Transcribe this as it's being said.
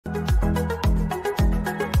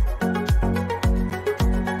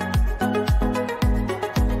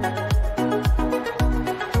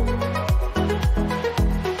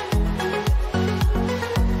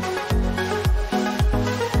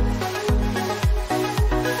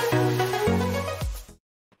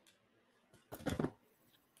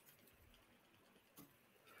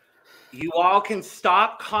You all can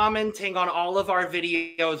stop commenting on all of our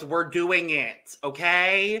videos. We're doing it,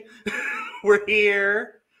 okay? We're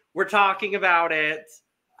here. We're talking about it.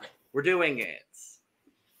 We're doing it.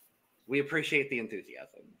 We appreciate the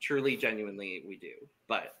enthusiasm. Truly, genuinely, we do.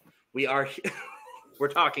 But we are we're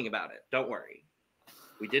talking about it. Don't worry.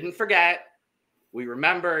 We didn't forget. We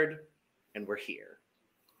remembered. And we're here.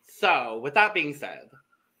 So, with that being said,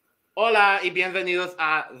 hola y bienvenidos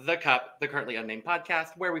a The Cup, the Currently Unnamed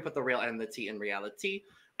Podcast, where we put the real and the tea in reality.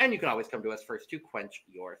 And you can always come to us first to quench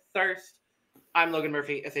your thirst. I'm Logan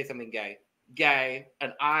Murphy. I say something gay.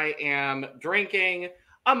 And I am drinking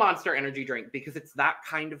a Monster Energy drink because it's that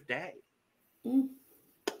kind of day.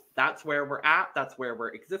 That's where we're at. That's where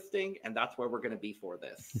we're existing. And that's where we're going to be for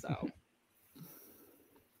this. So...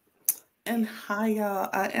 And hi, y'all.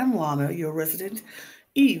 I am Lana, your resident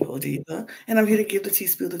evil diva, and I'm here to give the tea,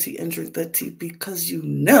 spill the tea, and drink the tea because you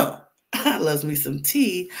know I love me some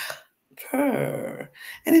tea. And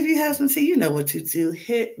if you have some tea, you know what to do.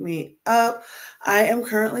 Hit me up. I am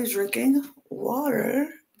currently drinking water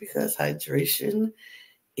because hydration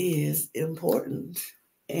is important.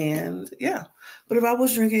 And yeah, but if I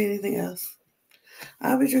was drinking anything else,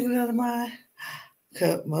 I'll be drinking out of my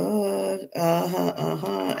cup mug,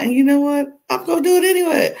 and you know what? I'm gonna do it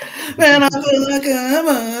anyway. Man, I feel like a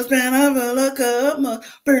mug. Man, I feel like a mug.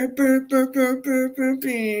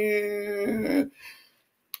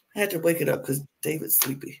 I had to wake it up because David's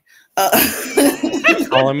sleepy.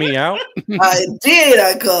 Calling me out? I did.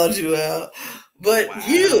 I called you out, but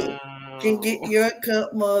you can get your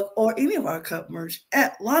cup mug or any of our cup merch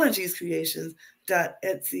at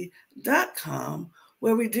lanagcreations.etsy.com,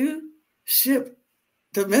 where we do ship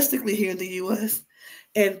domestically here in the U.S.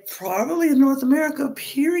 and probably in North America,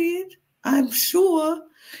 period. I'm sure.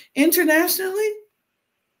 Internationally,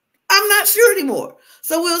 I'm not sure anymore.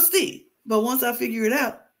 So we'll see. But once I figure it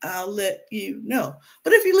out, I'll let you know.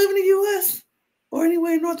 But if you live in the U.S. or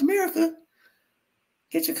anywhere in North America,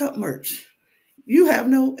 get your cup merch. You have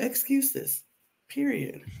no excuses,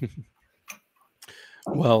 period.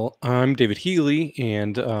 Well, I'm David Healy,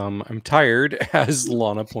 and I'm tired, as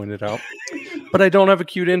Lana pointed out. But I don't have a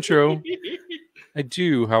cute intro. I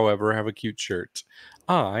do, however, have a cute shirt.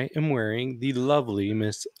 I am wearing the lovely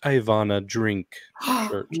Miss Ivana Drink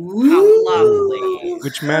shirt. How lovely.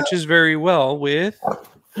 Which matches very well with...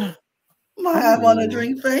 My Ivana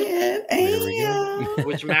Drink fan.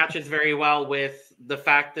 Which matches very well with the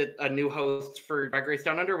fact that a new host for Drag Race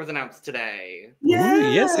Down Under was announced today. Yeah.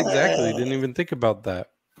 Ooh, yes, exactly. Didn't even think about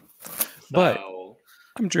that. But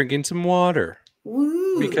I'm drinking some water.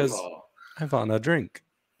 Woo. Because Ivana Drink.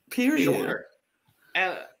 Period. Sure.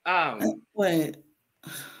 Wait.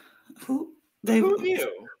 Who are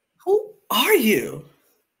you? Who are you?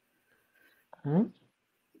 Me?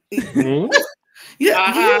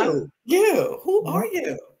 Yeah, you. Who are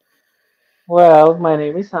you? Well, my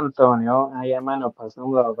name is Antonio. I am an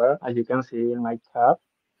opossum lover, as you can see in my cup.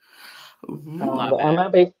 And I'm a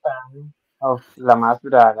big fan of Mas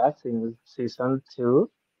Draga since season 2.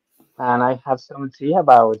 And I have some tea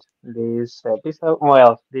about this episode,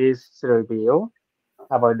 well, this review,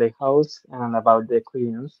 about the host and about the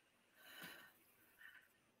queens.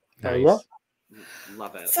 So, Nice. yeah.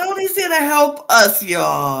 Love it. Tony's here to help us,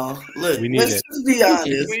 y'all. Look, let's just be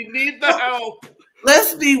honest. We need the help.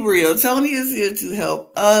 Let's be real. Tony is here to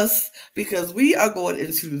help us because we are going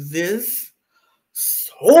into this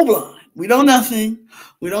so blind. We know nothing.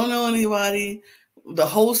 We don't know anybody. The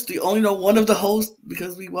host, we only know one of the hosts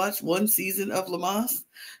because we watched one season of Lamas.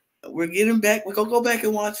 We're getting back. We're going to go back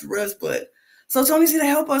and watch the rest. But so Tony's here to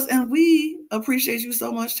help us. And we appreciate you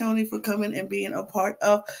so much, Tony, for coming and being a part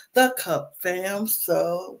of the Cup fam.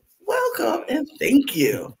 So welcome and thank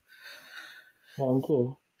you. Thank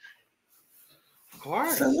you. Of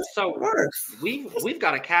course. So we've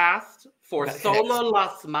got a cast for Solo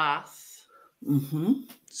Las Mas.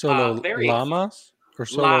 Solo Lamas or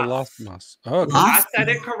Solo Las Mas? Oh, okay. I said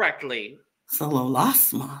it correctly. Solo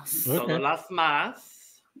Las Mas. Okay. Solo Las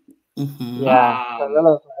Mas. Yeah. Solo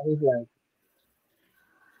Las Mas is like.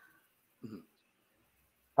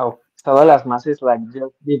 Solo Las Mas is like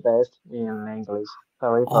just the best in English.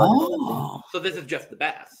 Sorry for So this is just the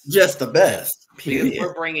best. Just the best. Because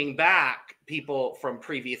we're bringing back people from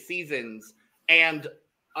previous seasons and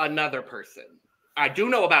another person. I do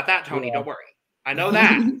know about that, Tony. Yeah. Don't worry. I know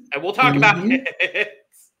that. And we'll talk about it.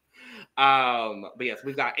 But yes,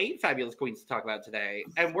 we've got 8 fabulous queens to talk about today.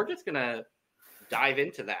 And we're just going to dive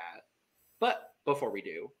into that. But before we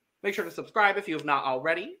do, make sure to subscribe if you have not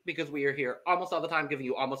already, because we are here almost all the time giving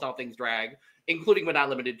you almost all things drag, including but not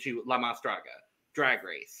limited to Mas Draga, Drag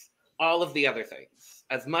Race, all of the other things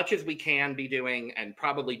as much as we can be doing, and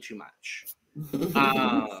probably too much.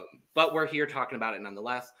 But we're here talking about it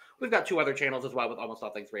nonetheless. We've got 2 other channels as well with Almost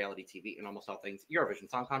All Things Reality TV and Almost All Things Eurovision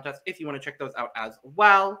Song Contest. If you want to check those out as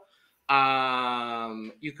well,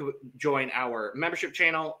 you could join our membership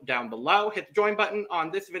channel down below. Hit the join button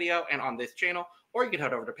on this video and on this channel, or you can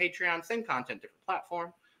head over to Patreon. Same content, different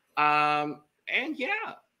platform. And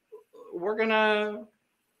yeah, we're gonna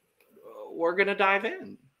dive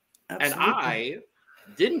in. Absolutely. And I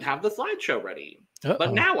didn't have the slideshow ready,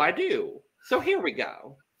 but now I do. So here we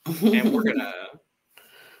go. And we're gonna.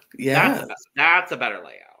 Yeah, that's a better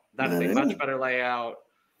layout. That's a much better layout.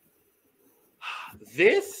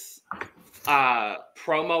 This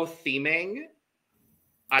promo theming,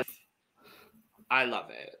 I love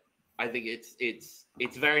it. I think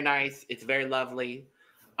it's very nice. It's very lovely.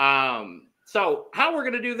 So how we're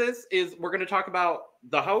gonna do this is we're gonna talk about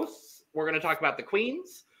the hosts. We're gonna talk about the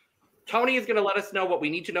queens. Tony is gonna let us know what we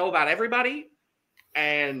need to know about everybody,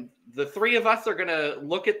 and the 3 of us are gonna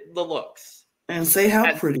look at the looks and say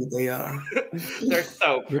how pretty they are. They're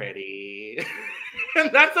so pretty.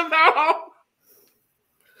 And that's about all.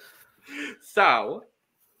 So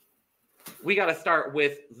we got to start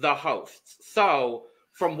with the hosts. So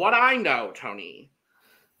from what I know, Tony,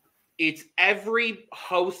 it's every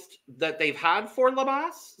host that they've had for La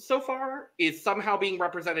Mas so far is somehow being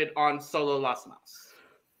represented on Solo Las Mas.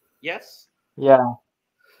 Yes? Yeah.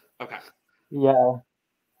 Okay. Yeah.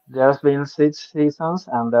 There's been 6 seasons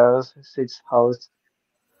and there's 6 hosts.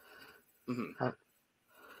 Mm-hmm.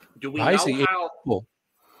 Do we know how? Cool.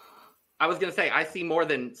 I was going to say, I see more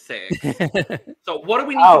than 6. So what do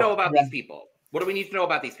we need to know about these people? What do we need to know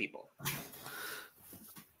about these people?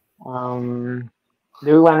 Do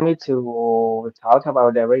you want me to talk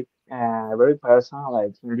about every person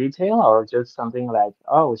like in detail, or just something like,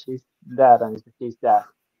 oh, she's that and she's that?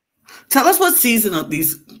 Tell us what season of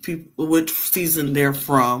these people, which season they're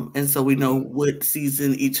from, and so we know what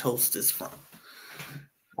season each host is from.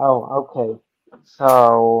 Oh, okay.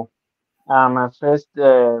 So,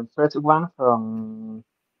 first one from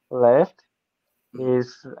left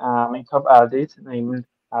is a makeup artist named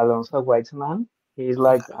Alonso Weitzman. He's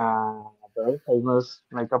like a very famous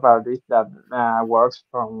makeup artist that works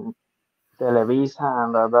from Televisa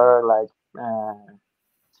and other like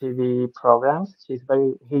TV programs. He's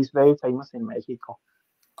very famous in Mexico.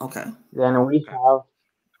 Okay. Then we have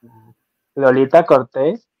Lolita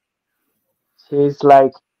Cortez. She's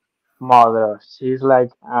like mother. She's like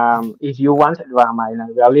if you want drama in a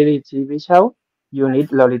reality TV show, you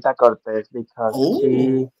need Lolita Cortez because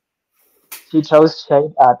she throws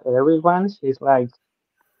shade at everyone. She's like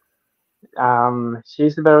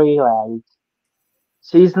she's very like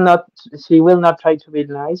she will not try to be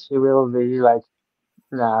nice. She will be like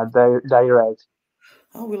direct.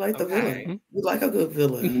 Oh, we like the villain. We like a good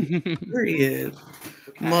villain. Period.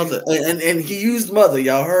 Mother, and he used mother.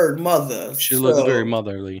 Y'all heard mother. She looks very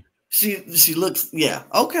motherly. She looks, yeah.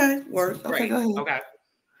 Okay, work. Okay, go ahead. Okay.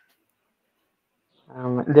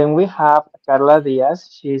 Then we have Carla Diaz.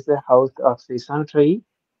 She's the host of season 3,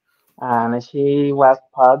 and she was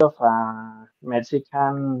part of a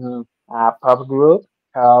Mexican pop group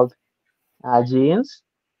called Jeans.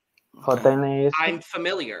 Okay. I'm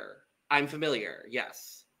familiar.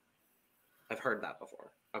 Yes, I've heard that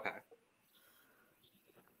before. Okay.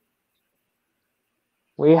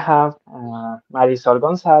 We have Marisol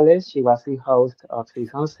Gonzalez. She was the host of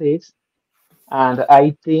season 6. And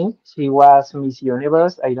I think she was Miss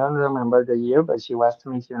Universe. I don't remember the year, but she was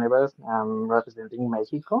Miss Universe representing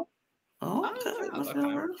Mexico. Okay.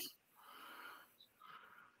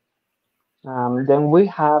 Then we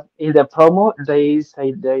have, in the promo, they say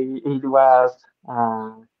it was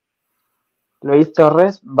Luis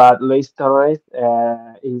Torres, but Luis Torres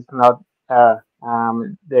is not her.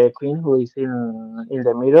 The queen who is in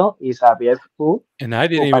the middle is Abies Fu. And I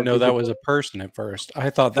didn't even know that was a person at first. I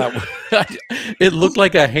thought that was, it looked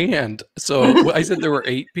like a hand. So I said there were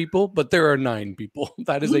 8 people, but there are 9 people.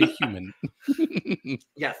 That is a human.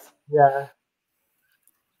 Yes. Yeah.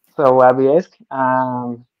 So Abies,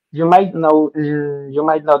 you might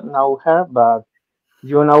not know her, but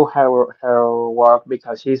you know her work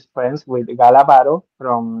because she's friends with Galavaro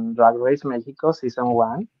from Drag Race Mexico season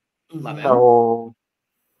 1. Love it. So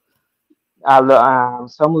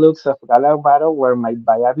some looks of Galavaro were made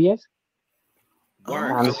by Abies.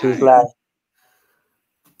 And she's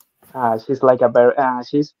like a very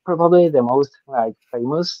she's probably the most like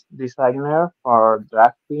famous designer for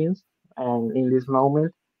drag queens and in this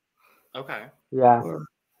moment. Okay. Yeah.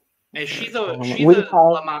 And she's a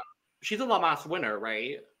La Mas winner,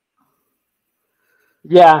 right?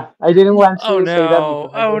 Yeah, I didn't want Oh to say that no!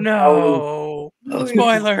 because I Oh didn't know no! Oh,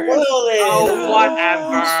 Spoilers! Oh,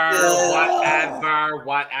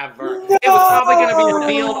 whatever. It was probably going to be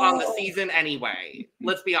revealed on the season anyway.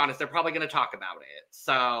 Let's be honest, they're probably going to talk about it.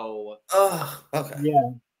 So, okay.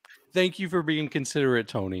 Yeah. Thank you for being considerate,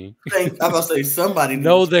 Tony. I'm about to say somebody.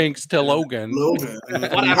 No thanks to Logan.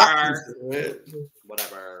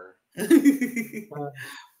 whatever.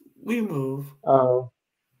 We move.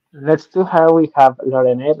 Next to her, we have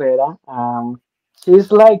Lorena Herrera.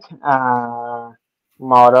 She's like a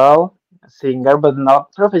model, singer, but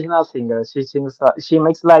not professional singer. She sings, she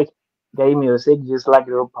makes like gay music, just like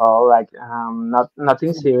RuPaul, like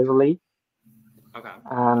nothing seriously. Okay.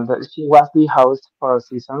 And she was the host for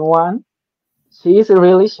season 1. She is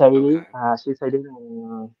really shady. She said it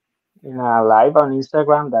in a live on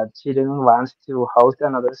Instagram that she didn't want to host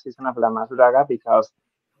another season of La Mas Draga because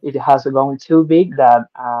it has gone too big that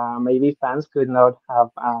maybe fans could not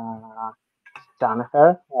have stand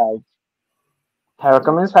her. Like her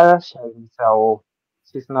comments are shady, so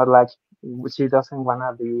she's not like she doesn't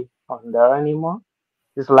wanna be on there anymore.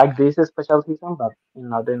 It's like this special season, but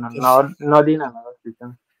not in another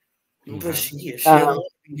season. But she is.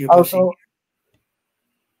 Also,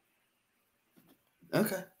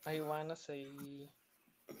 Okay. I wanna say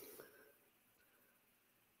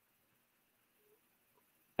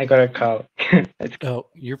I got a call. Oh,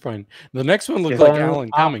 you're fine. The next one looks Yes. like Alan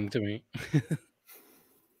Cumming to me.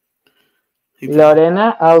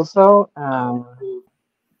 Lorena also.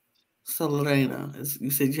 So Lorena,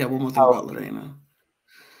 you said you have one more thing about Lorena.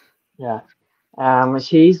 Yeah.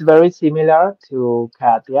 She's very similar to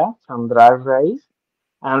Katya from Drag Race,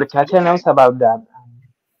 and Katya knows about that.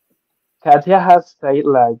 Katya has said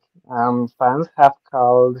like fans have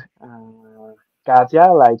called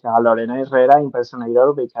Katya like a Lorena Herrera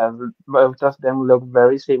impersonator because both of them look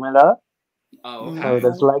very similar. Oh, So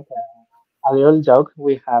that's like a little joke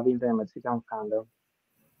we have in the Mexican fandom.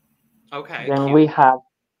 Okay. Then Cute. we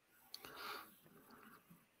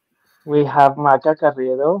have Maca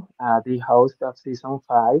Carriedo, the host of season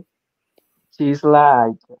 5. She's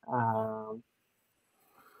like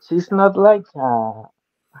she's not like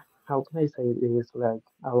how can I say it is like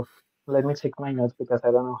oh let me check my notes because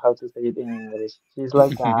I don't know how to say it in English. She's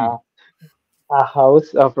like a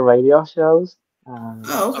host of radio shows.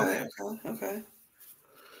 Okay.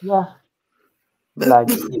 Yeah, like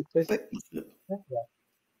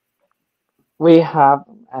we have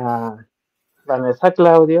Vanessa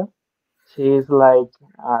Claudio. She's like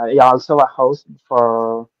also a host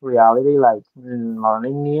for reality like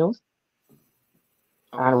morning news.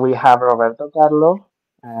 And we have Roberto Carlo,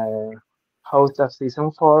 host of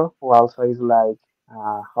season 4, who also is like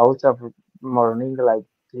host of morning like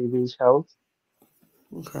TV shows.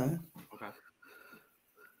 Okay.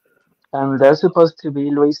 And there's supposed to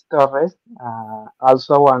be Luis Torres,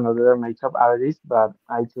 also another makeup artist, but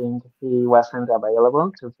I think he wasn't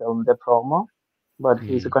available to film the promo, but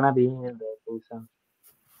he's gonna be in the season.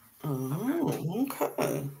 Oh,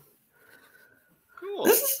 okay. Cool.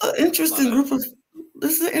 This is an interesting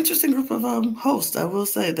group of hosts. I will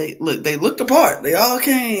say they looked the part. They all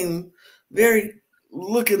came very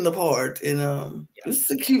looking the part, and this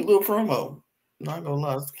is a cute little promo. Not gonna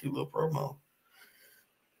lie, it's a cute little promo.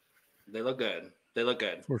 They look good.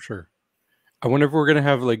 For sure. I wonder if we're gonna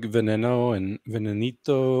have like Veneno and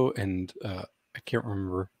Venenito and I can't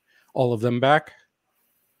remember all of them back.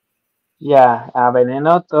 Yeah,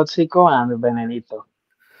 Veneno, Tóxico, and Venenito.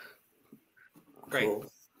 Great. Cool.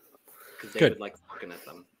 Because David likes looking at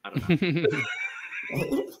them. I don't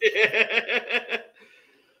know.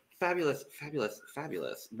 Fabulous.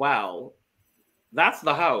 Wow. That's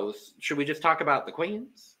the host. Should we just talk about the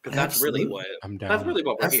queens? Because that's really what I'm down. That's really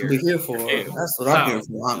what we're That's what we're here for. That's what I'm here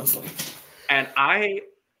for, honestly. And I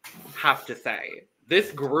have to say,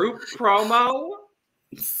 this group promo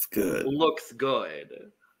it's good. Looks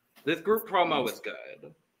good. This group promo is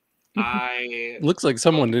good. Looks like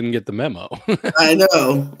someone didn't get the memo. I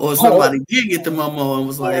know. Or somebody did get the memo and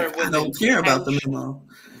was like, I don't care about the memo.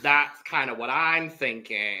 That's kind of what I'm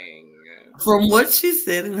thinking. From what she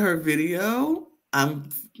said in her video, I'm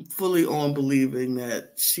fully on believing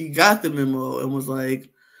that she got the memo and was like,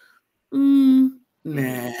 nah,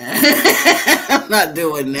 I'm not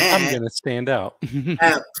doing that. I'm going to stand out.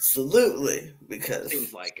 Absolutely. Because she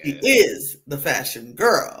is the fashion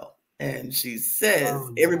girl. And she says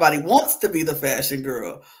everybody wants to be the fashion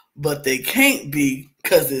girl, but they can't be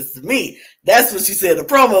because it's me. That's what she said in the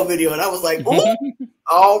promo video. And I was like, oh,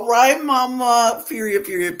 all right, mama,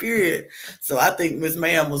 period. So I think Miss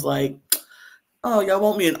Ma'am was like, oh, y'all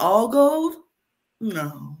want me in all gold?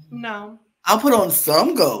 No. No. I'll put on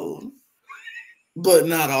some gold. but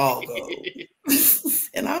not all gold.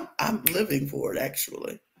 And I'm living for it,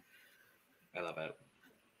 actually. I love it.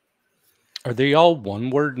 Are they all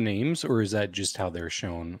one-word names, or is that just how they're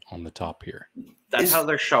shown on the top here? That's how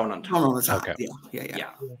they're shown on top. On the top. Okay.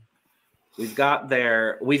 Yeah. We've got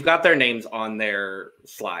their names on their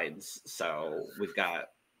slides, so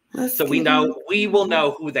we will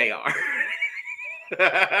know who they are.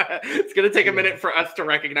 It's gonna take a minute for us to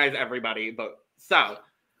recognize everybody, but so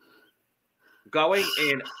going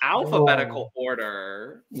in alphabetical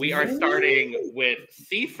order, we are starting with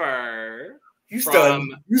C-Pher. You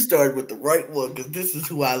started with the right one because this is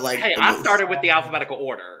who I like. Hey, I started with the alphabetical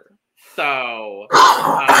order. So,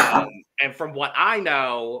 and from what I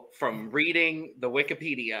know from reading the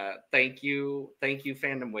Wikipedia, thank you,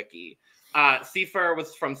 Fandom Wiki. C-Pher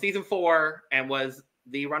was from season 4 and was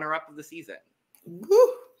the runner-up of the season.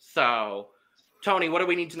 Woo. So, Tony, what do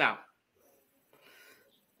we need to know?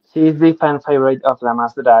 She's the fan favorite of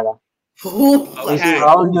Mas Draga. Okay.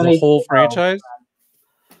 The whole franchise?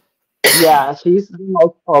 Yeah, she's the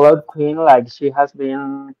most followed queen. Like she has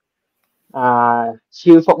been,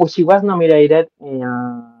 she was nominated in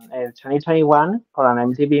 2021 for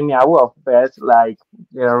an MTV Meow of Best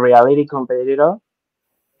Reality Competitor.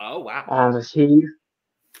 Oh wow! And she's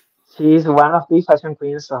one of the fashion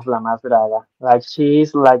queens of Mas Draga. Like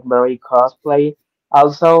she's like very cosplay.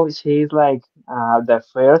 Also, she's like the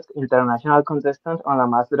first international contestant on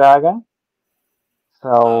Mas Draga.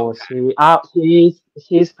 So she's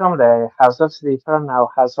from the House of C-Pher, now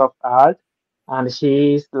House of Art, and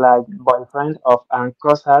she's like boyfriend of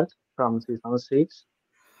Ank's Art from season 6.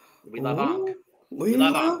 We love Ankh. We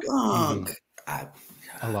love Ankh. A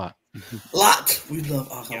lot. We love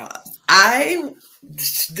Ankh a lot.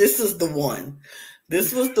 This is the one.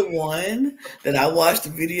 This was the one that I watched the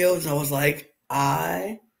videos and I was like,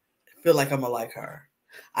 I feel like I'm gonna like her.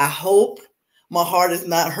 I hope my heart is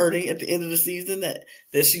not hurting at the end of the season that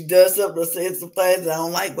she does something or says some things that I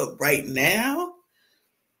don't like. But right now,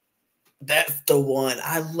 that's the one.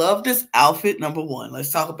 I love this outfit, number one. Let's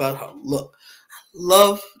talk about her look. I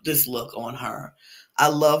love this look on her. I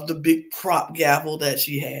love the big prop gavel that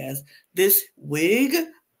she has. This wig,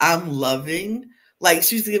 I'm loving. Like,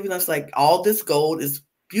 she's giving us, like, all this gold is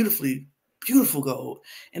beautiful gold.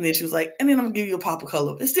 And then she was like, and then I'm going to give you a pop of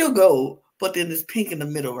color. It's still gold. But then this pink in the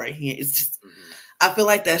middle right here. It's just, I feel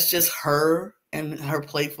like that's just her and her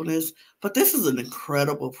playfulness. But this is an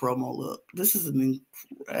incredible promo look.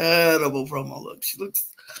 She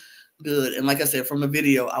looks good. And like I said, from the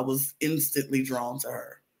video, I was instantly drawn to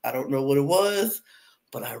her. I don't know what it was,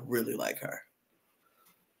 but I really like her.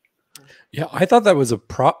 Yeah, I thought that was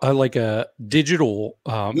like a digital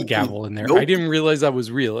gavel in there. Nope. I didn't realize that was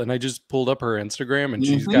real. And I just pulled up her Instagram and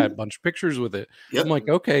she's got a bunch of pictures with it. Yep. I'm like,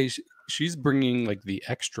 okay, she's bringing like the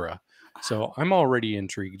extra. So I'm already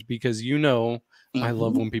intrigued because I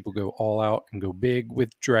love when people go all out and go big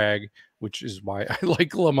with drag, which is why I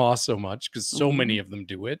like Lama so much because so many of them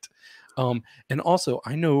do it. And also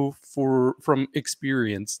I know from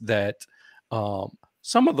experience that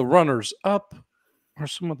some of the runners up are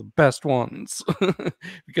some of the best ones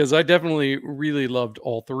because I definitely really loved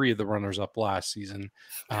all 3 of the runners up last season.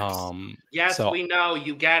 Yes, we know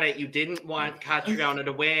you get it. You didn't want Catriona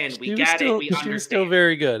to win. We get it. We understand. She was still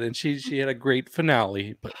very good, and she had a great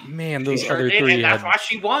finale. But man, those other 3 and that's why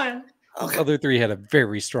she won. Those other 3 had a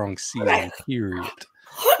very strong season. Period.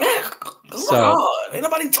 So ain't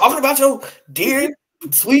nobody talking about your dear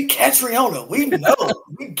sweet Catriona. We know.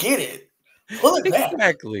 We get it.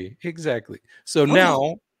 Exactly. So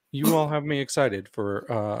now you all have me excited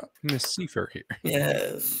for Miss C-Pher here.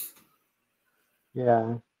 Yes.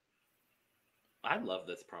 Yeah. I love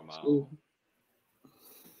this promo.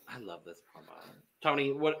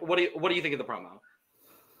 Tony, what do you think of the promo?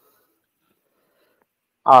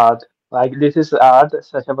 Art. Like this is art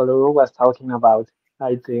Sasha Velour was talking about,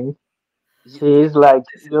 I think. She's like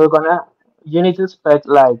you need to expect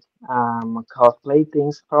like cosplay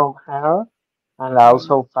things from her. And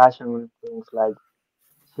also fashion things, like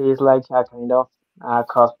she's like a kind of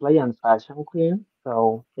cosplay and fashion queen.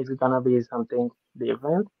 So it's gonna be something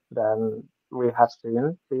different than we have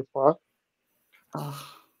seen before.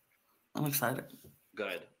 Oh, I'm excited.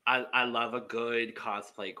 Good. I love a good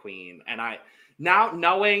cosplay queen. And I now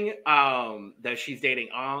knowing that she's dating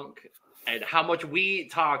Ankh and how much we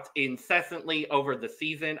talked incessantly over the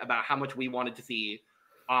season about how much we wanted to see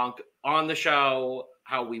Ankh on the show,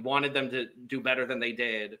 how we wanted them to do better than they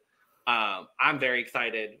did. I'm very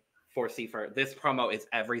excited for C-Pher. This promo is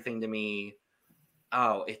everything to me.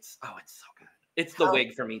 It's so good. It's the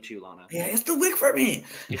wig for me too, Lana. Yeah, it's the wig for me.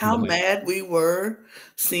 How mad we were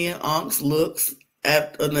seeing Ankh's looks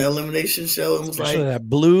on the elimination show and was Especially like that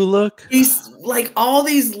blue look. He's like all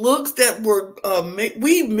these looks that were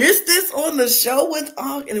we missed this on the show with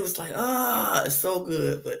and it was like it's so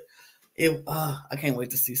good, but I can't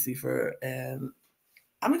wait to see C-Pher, and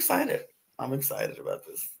I'm excited. I'm excited about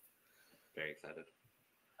this. Very excited.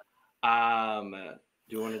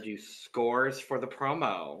 Do you want to do scores for the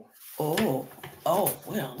promo? Oh,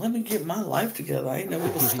 well, let me get my life together. I didn't know we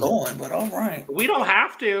were scoring, but all right. We don't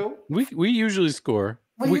have to. We usually score.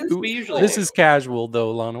 We usually this do. is casual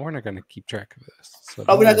though, Lana. We're not going to keep track of this. So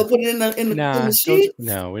we're not going to put it in the sheet?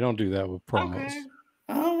 No, we don't do that with promos. Okay.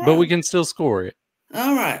 All right. But we can still score it.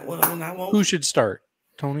 All right. Well, then I won't. Who should start?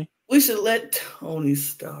 Tony? We should let Tony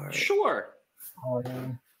start. Sure.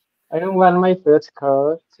 I don't want my first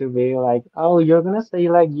score to be like, oh, you're gonna say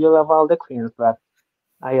like you love all the queens, but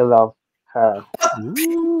I love her.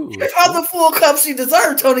 Give her the full cup she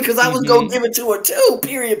deserved, Tony, because I was gonna give it to her too.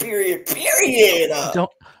 Period. Don't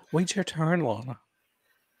wait your turn, Lana.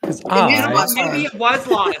 Maybe it was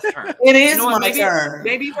Lana's turn. It is my turn.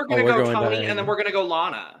 Maybe we're gonna go Tony and then we're gonna go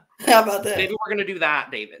Lana. How about that? Maybe we're gonna do that,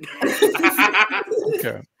 David.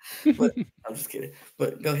 Okay. But I'm just kidding.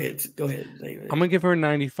 But go ahead, David. I'm gonna give her a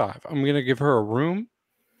 95. I'm gonna give her a room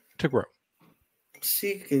to grow.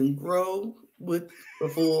 She can grow with a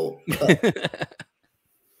full cup.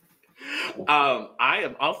 I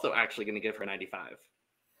am also actually gonna give her 95.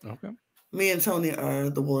 Okay. Me and Tony are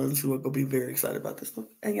the ones who are gonna be very excited about this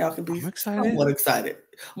book, and y'all can be somewhat excited.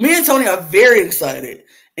 Me and Tony are very excited,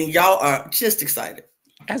 and y'all are just excited.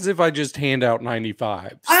 As if I just hand out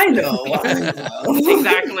 95. I know.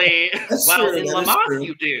 Exactly. That's well, true, in Lamas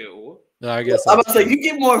you do. I guess I'm about to say you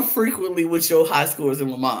get more frequently with your high scores in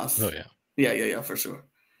Lamas. Oh yeah. Yeah, for sure.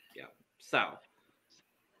 Yeah. So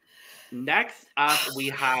next up we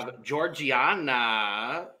have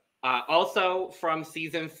Georgiana, also from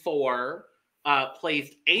season 4,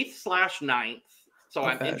 placed 8/9th. So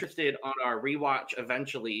I'm interested on our rewatch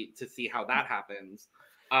eventually to see how that happens.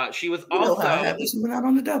 She was also she went out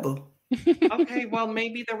on the double. Okay, well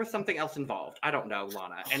maybe there was something else involved. I don't know,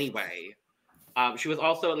 Lana. Anyway, she was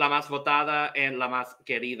also La Más Votada and La Más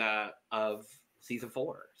Querida of season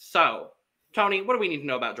 4. So, Tony, what do we need to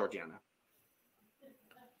know about Georgiana?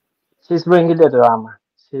 She's bringing the drama.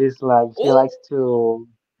 She's like she likes to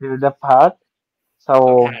do the part.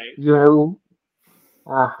 So you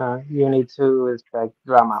need to expect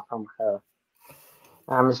drama from her.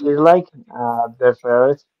 She's like the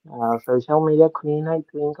first social media queen, I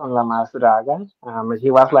think, on La Más Draga.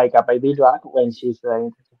 She was like a baby drag when she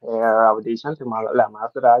sent her audition to La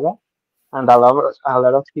Más Draga, and a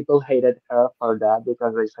lot of people hated her for that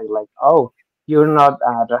because they say like, "Oh, you're not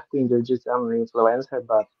a drag queen, you're just an influencer."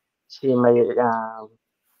 But she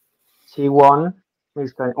won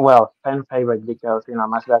fan favorite because in La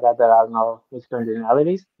Más Draga there are no Miss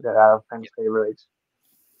Congenialities, there are fan favorites.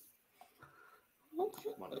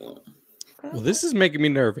 Well, this is making me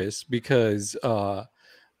nervous because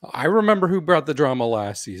I remember who brought the drama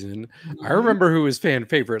last season. I remember who was fan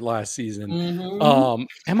favorite last season.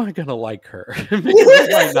 Am I gonna like her? I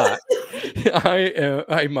might not.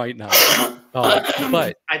 I might not.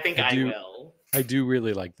 But I think I will. I do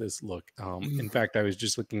really like this look. In fact, I was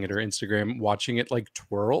just looking at her Instagram, watching it like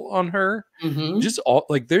twirl on her. Just all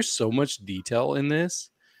like there's so much detail in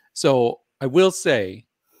this. So I will say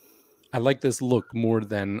I like this look more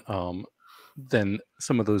than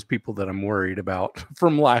some of those people that I'm worried about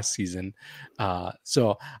from last season.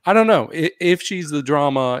 So I don't know if she's the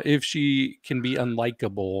drama, if she can be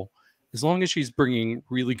unlikable, as long as she's bringing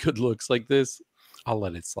really good looks like this, I'll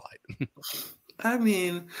let it slide. I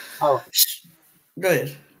mean, go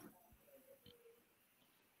ahead.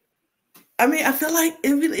 I mean, I feel like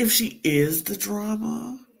even if she is the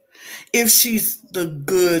drama, if she's the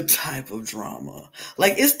good type of drama,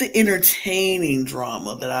 like it's the entertaining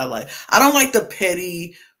drama that I like. I don't like the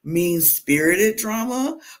petty, mean-spirited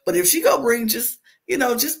drama, but if she go bring just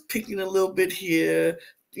picking a little bit here,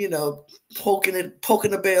 poking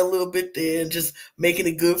the bear a little bit there, and just making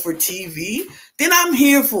it good for TV, then I'm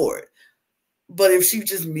here for it. But if she's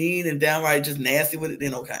just mean and downright just nasty with it,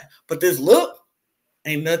 then okay. But this look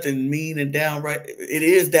ain't nothing mean and downright. It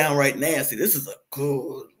is downright nasty. This is a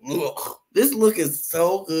good look. This look is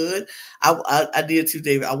so good. I did too,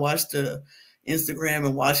 David. I watched the Instagram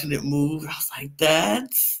and watching it move. I was like,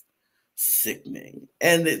 that's sickening.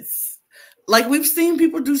 And it's like we've seen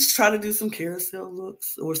people try to do some carousel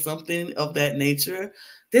looks or something of that nature.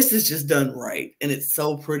 This is just done right. And it's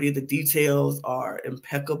so pretty. The details are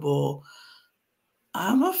impeccable.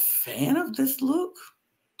 I'm a fan of this look.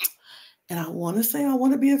 And I want to say I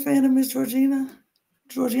want to be a fan of Miss Georgiana.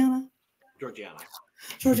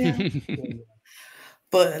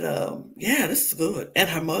 But yeah, this is good. And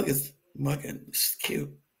her mug is mugging. It's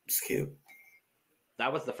cute. It's cute.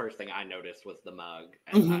 That was the first thing I noticed was the mug,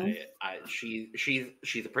 and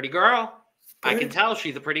she's a pretty girl. I can tell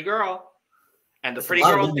she's a pretty girl, and the pretty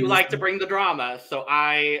girls do like to bring the drama. So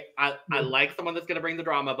I like someone that's going to bring the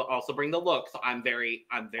drama, but also bring the look. So I'm very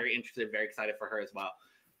interested, very excited for her as well.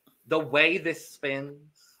 The way this spins,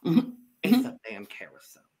 it's a damn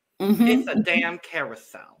carousel. It's a damn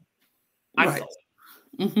carousel. I'm sold.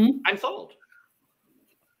 I'm sold.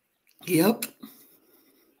 Yep.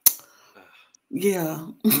 Yeah.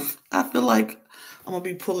 I feel like I'm going to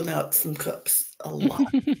be pulling out some cups a lot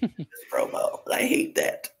this promo. I hate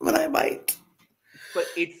that, but I might. But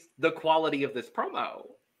it's the quality of this promo.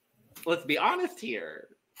 Let's be honest here.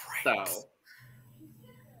 Right. So,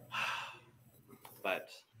 but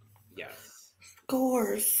yes. Of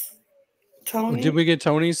course. Tony? Did we get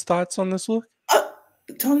Tony's thoughts on this look?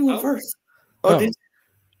 Tony went first. He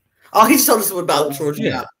just told us about Georgiana.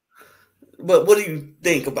 Yeah. But what do you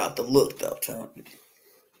think about the look, though, Tony?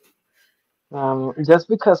 Just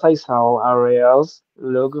because I saw Ariel's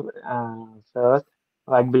look first,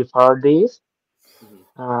 like before this,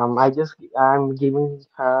 I'm giving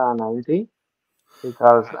her a 90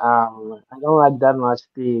 because I don't like that much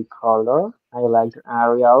the color. I liked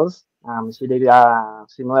Ariel's. She did a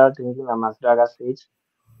similar thing in the Mas Draga stage,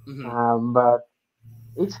 but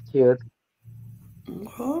it's cute.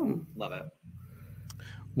 Love it.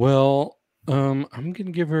 Well, I'm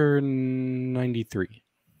gonna give her 93.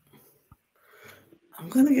 I'm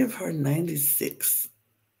gonna give her 96.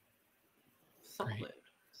 Solid.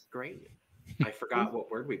 Great. I forgot what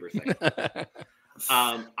word we were saying.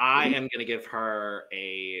 I am gonna give her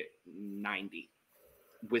a 90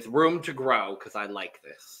 with room to grow because I like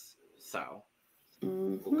this. So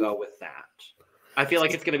we'll go with that. I feel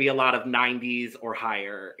like it's going to be a lot of 90s or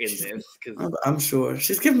higher in this. Cause I'm sure.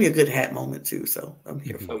 She's giving me a good hat moment, too, so I'm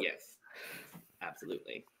here for it. Oh, yes.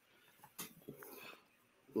 Absolutely.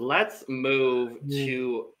 Let's move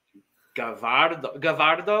to Gvajardo.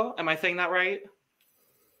 Gvajardo? Am I saying that right?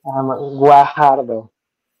 Gvajardo.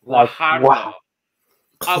 Gvajardo.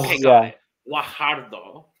 Okay, got it.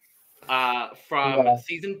 Gvajardo. From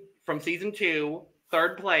season 2,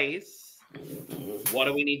 3rd place. What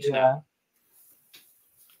do we need to know?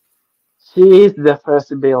 She is the first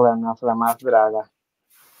villain of the Mas Draga.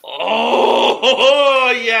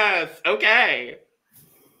 Oh, yes. Okay.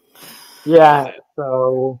 Yeah,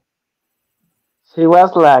 so she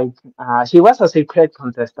was a secret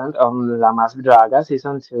contestant on La Mas Draga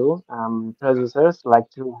season 2. Producers like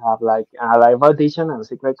to have like a live audition and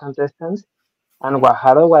secret contestants. And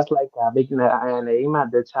Gvajardo was like a big name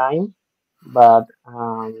at the time. But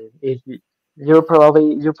if you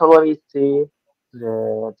probably see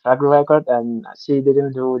the track record, and she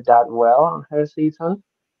didn't do that well on her season.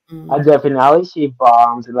 At the finale, she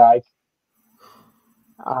bombed. Like,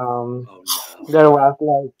 there was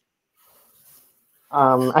like,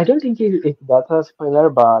 I don't think if that's a spoiler,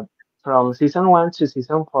 but from season 1 to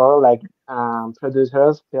season 4, like,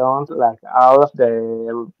 producers filmed like all of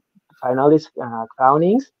the finalist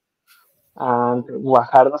crownings. And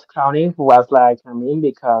Gvajardo's crowning was like, I mean,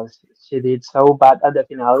 because she did so bad at the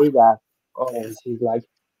finale that, she's like,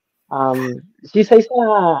 she says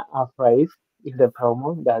a phrase in the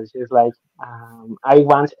promo that she's like, I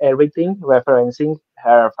want everything, referencing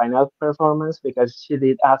her final performance because she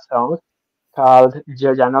did a song called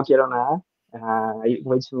Yo ya no quiero nada,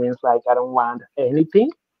 which means like, I don't want anything.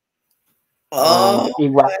 And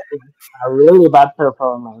it was a really bad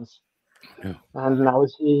performance. Yeah. And now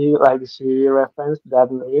she referenced that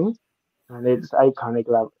name, and it's iconic.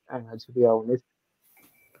 To be honest.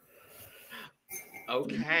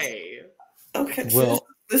 Okay. Well,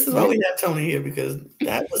 this is why we have Tony here, because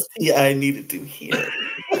that was tea I needed to hear.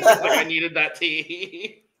 I needed that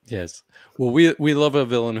tea. Yes. Well, we love a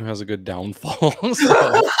villain who has a good downfall.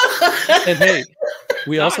 And hey,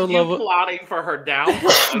 we also love plotting for her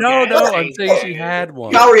downfall. No, I'm saying she had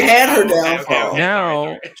one. She already had her downfall. Okay,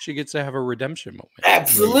 now she gets to have a redemption moment.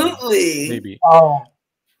 Absolutely. Maybe.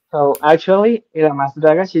 So actually, in Mas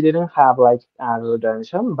Draga, she didn't have like a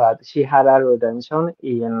redemption, but she had a redemption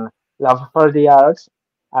in Love for the Arts,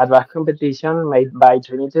 a drag competition made by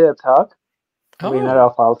Trinity the Talk, winner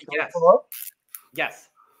of all. Yes.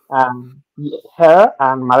 Her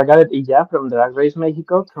and Margaret Illa from Drag Race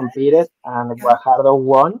Mexico competed, and Gvajardo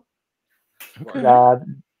won that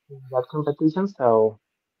competition. So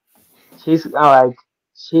she's gonna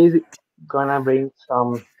bring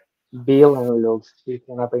some villain looks. She's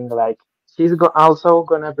gonna bring like also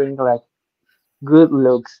gonna bring like good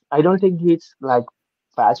looks. I don't think it's like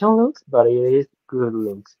fashion looks, but it is good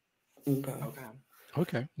looks. Okay.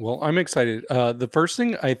 Okay, well, I'm excited. The first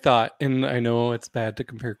thing I thought, and I know it's bad to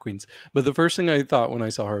compare queens, but the first thing I thought when I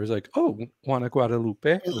saw her was like, "Oh, Juana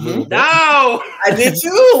Guadalupe," a little bit. No, I did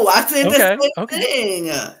too. I said the same Okay.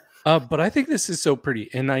 thing. But I think this is so pretty,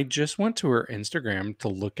 and I just went to her Instagram to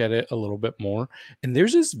look at it a little bit more, and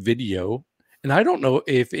there's this video, and I don't know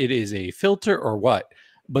if it is a filter or what,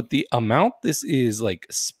 but the amount this is like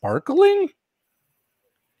sparkling,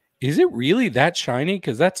 is it really that shiny?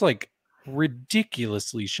 Because that's like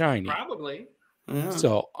ridiculously shiny. probably. Yeah.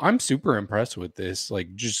 So I'm super impressed with this,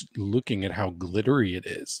 like just looking at how glittery it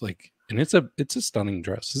is. Like, and it's a stunning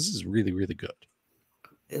dress. This is really, really good.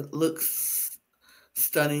 It looks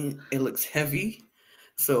stunning. It looks heavy.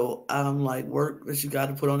 So I'm like, work that you got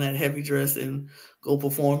to put on that heavy dress and go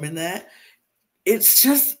perform in that. It's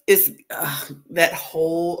that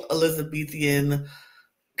whole Elizabethan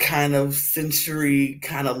kind of century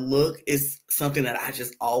kind of look is something that I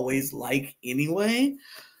just always like anyway.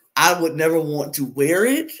 I would never want to wear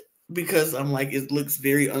it because I'm like, it looks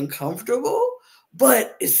very uncomfortable,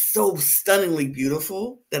 but it's so stunningly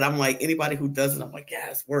beautiful that I'm like, anybody who does it, I'm like, yeah,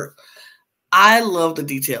 it's work. I love the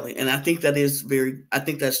detailing, and I think that is I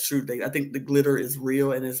think that's true. I think the glitter is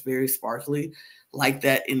real and it's very sparkly like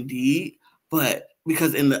that indeed. But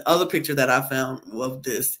because in the other picture that I found of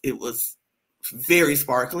this, it was very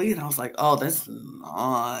sparkly, and I was like, oh, that's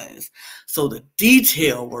nice. So the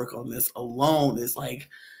detail work on this alone is like,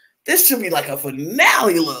 this should be like a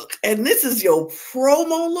finale look, and this is your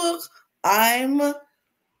promo look. I'm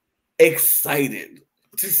excited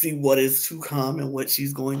to see what is to come and what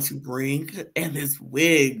she's going to bring. And this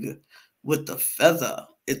wig with the feather,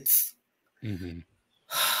 it's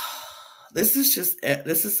this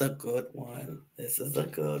is a good one. This is a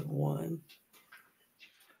good one.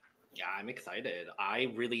 Yeah, I'm excited.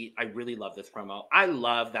 I really love this promo. I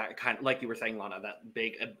love that kind of, like you were saying, Lana, that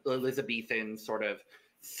big Elizabethan sort of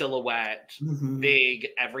silhouette, big,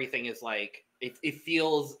 everything is like, it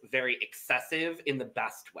feels very excessive in the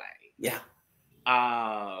best way. Yeah.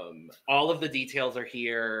 All of the details are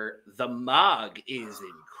here. The mug is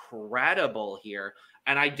incredible here.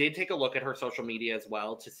 And I did take a look at her social media as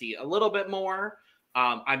well to see a little bit more.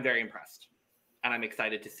 I'm very impressed. And I'm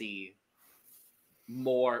excited to see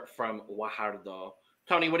more from Gvajardo.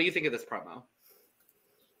 Tony, what do you think of this promo?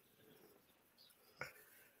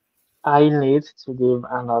 I need to give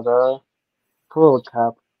another cool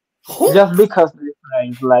cap. Just because this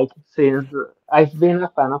phrase, like, since I've been a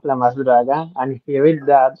fan of La Mas Draga, and hearing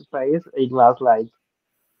that phrase, it was like,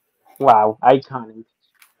 wow, iconic.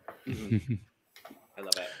 I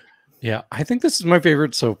love it. Yeah, I think this is my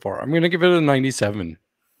favorite so far. I'm going to give it a 97.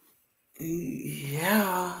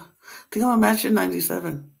 Yeah. I think I'm matching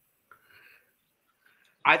 97.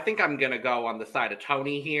 I think I'm going to go on the side of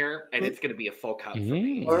Tony here, and it's going to be a full cut for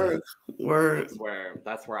me. Word.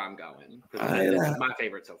 That's where I'm going. This is my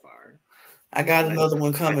favorite so far. I got another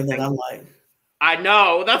one coming that I'm like, I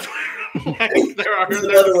know. That's like, there's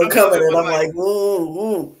another one coming, and I'm like,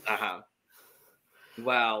 whoa.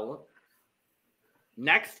 Well,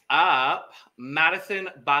 next up, Madison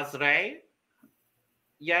Basrey.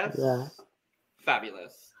 Yes. Yeah.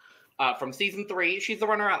 Fabulous. From season 3, she's the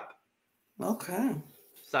runner-up. Okay.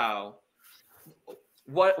 So,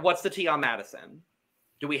 what's the tea on Madison?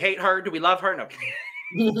 Do we hate her? Do we love her? No.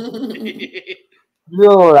 You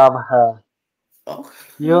love her. Okay.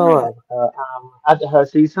 You love her. At her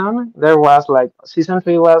season, there was like, season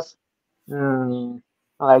 3 was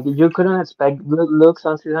like, you couldn't expect good looks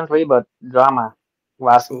on season 3, but drama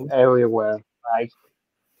was everywhere. Like,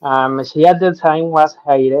 she at the time was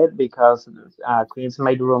hated because Queens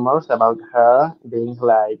made rumors about her being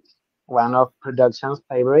like one of production's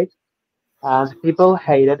favorites. And people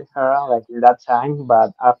hated her like in that time,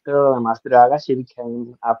 but after Mas Draga, she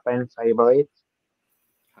became a fan favorite.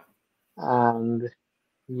 And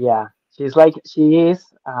yeah, she is.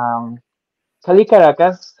 Kelly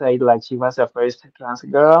Caracas said like she was the first trans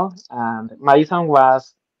girl, and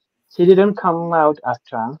she didn't come out as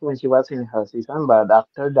trans when she was in her season, but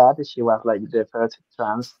after that, she was like the first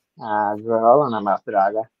trans girl on a Mas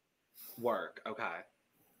Draga. Work, okay.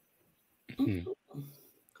 Mm-hmm.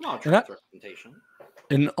 Come on, trans representation.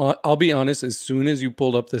 And I'll be honest, as soon as you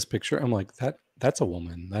pulled up this picture, I'm like, that's a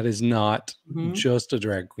woman. That is not just a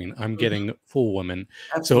drag queen. I'm getting full woman.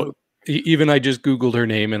 Absolutely. So even I just Googled her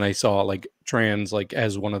name and I saw like trans like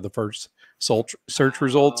as one of the first search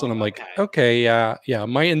results. And I'm like, okay, yeah,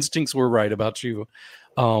 my instincts were right about you.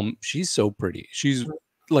 She's so pretty. She's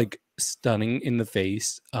like stunning in the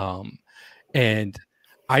face. And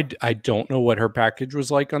I don't know what her package was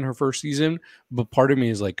like on her first season, but part of me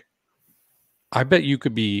is like, I bet you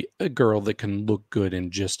could be a girl that can look good in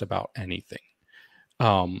just about anything.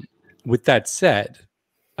 With that said,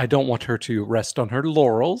 I don't want her to rest on her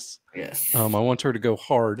laurels. Yes. I want her to go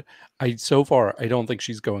hard. So far, I don't think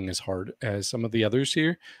she's going as hard as some of the others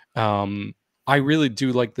here. I really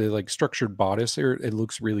do like the structured bodice here. It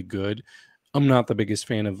looks really good. I'm not the biggest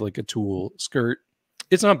fan of like a tulle skirt.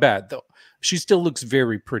 It's not bad though. She still looks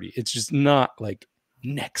very pretty. It's just not like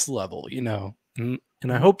next level, you know. And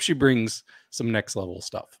I hope she brings some next level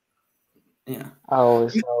stuff. Yeah. Oh,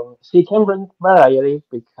 so she can bring variety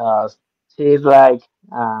because she's like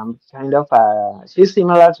kind of she's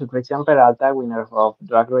similar to Christian Peralta, winner of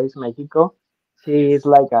Drag Race Mexico. She's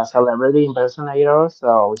like a celebrity impersonator,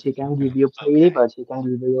 so she can give you pretty, Okay. but she can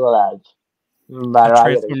give you like A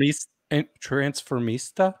variety.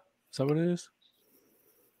 transformista? Is that what it is?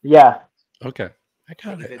 Yeah. Okay. I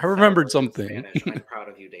got David it. I remembered celebrated something. Spanish, and I'm proud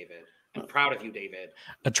of you, David. I'm proud of you, David.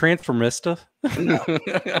 A transformista? No.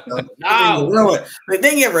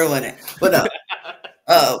 They can ruin it. But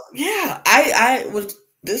yeah, I was.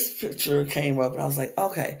 This picture came up, and I was like,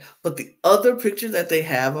 okay. But the other picture that they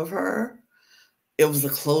have of her, it was a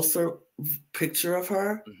closer picture of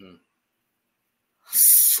her. Mhm.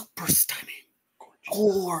 Super stunning,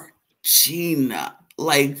 Georgiana.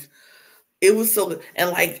 Like it was so good, and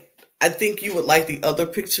like I think you would like the other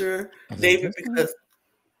picture, David, because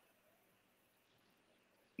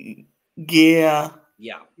yeah.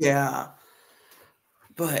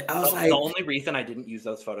 But I was like, the only reason I didn't use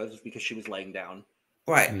those photos is because she was laying down.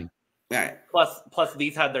 right. Plus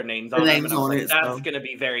these had their names on them, and I was like, that's going to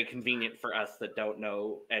be very convenient for us that don't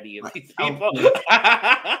know any of these people.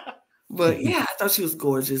 But yeah, I thought she was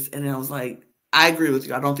gorgeous, and then I was like, I agree with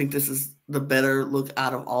you. I don't think this is the better look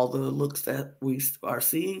out of all the looks that we are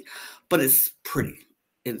seeing, but it's pretty.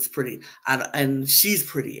 It's pretty, and she's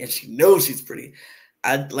pretty, and she knows she's pretty.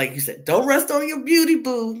 Like you said, don't rest on your beauty,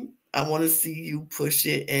 boo. I want to see you push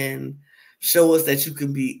it and show us that you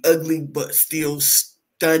can be ugly but still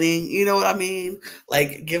stunning. You know what I mean?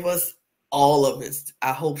 Like, give us all of it.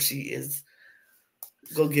 I hope she is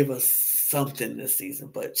gonna give us something this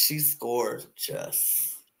season, but she's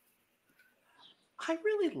gorgeous. I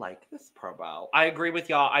really like this promo. I agree with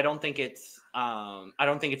y'all. I don't think it's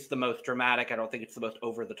the most dramatic. I don't think it's the most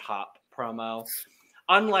over the top promo.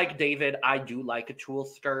 Unlike David, I do like a tulle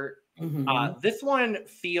skirt. Mm-hmm. This one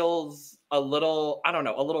feels a little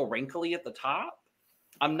wrinkly at the top.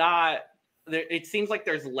 It seems like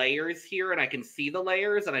there's layers here, and I can see the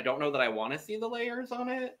layers, and I don't know that I want to see the layers on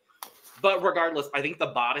it. But regardless, I think the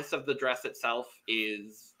bodice of the dress itself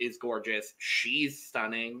is gorgeous. She's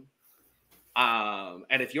stunning.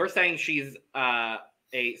 And if you're saying she's a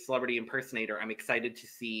celebrity impersonator, I'm excited to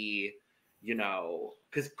see,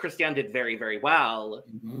 because Christiane did very, very well.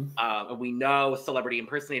 Mm-hmm. And we know celebrity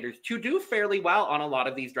impersonators to do fairly well on a lot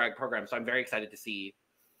of these drag programs. So I'm very excited to see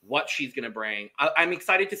what she's going to bring. I'm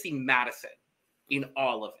excited to see Madison in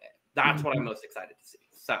all of it. That's what I'm most excited to see.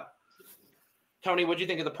 So, Tony, what'd you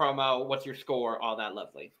think of the promo? What's your score? All that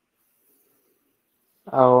lovely.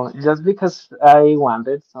 Oh, just because I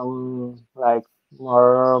wanted some like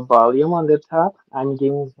more volume on the top, I'm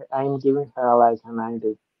giving her like a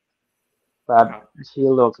 90. But she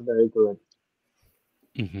looks very good.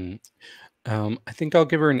 Mm-hmm. I think I'll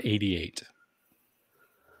give her an 88.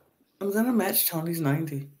 I'm gonna match Tony's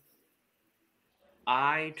 90.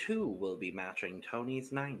 I too will be matching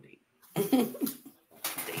Tony's 90.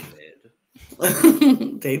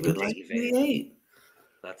 David like 88.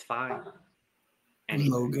 That's fine.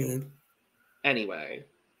 Logan. Anyway,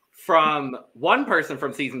 from one person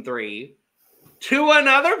from season 3 to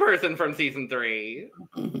another person from season 3.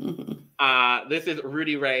 This is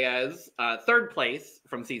Rudy Reyes, third place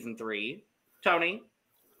from season 3. Tony,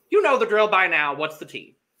 you know the drill by now. What's the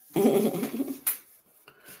tea?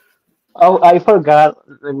 Oh, I forgot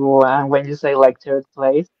when you say like third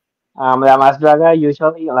place. The Mas Draga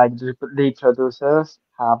usually like the producers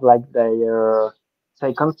have like their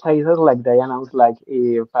second places. Like they announce like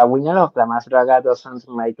if a winner of the Mas Draga doesn't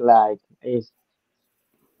make like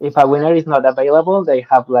if a winner is not available, they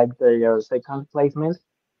have like their second placement.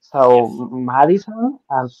 So Madison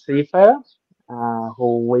and C-Pher,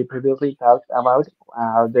 who we previously talked about,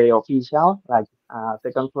 are the official like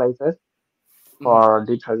second places for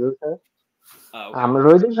the producer.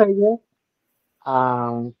 Rudy Reyes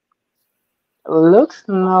looks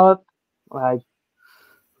not like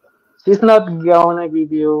she's not gonna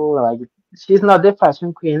give you like she's not the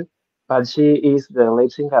fashion queen, but she is the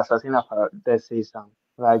lip sync assassin of the season.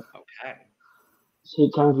 Like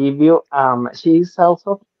she can give you she's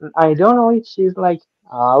also I don't know if she's like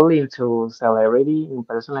all into celebrity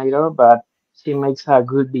impersonator, but she makes a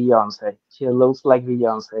good Beyonce. She looks like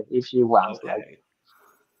Beyonce if she wants like.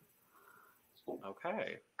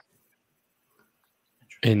 Okay.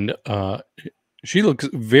 And she looks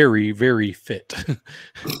very, very fit.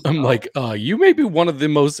 I'm like, you may be one of the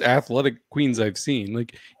most athletic queens I've seen.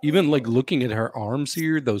 Like, even like looking at her arms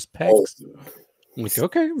here, those pecs. I'm like,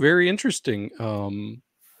 okay, very interesting.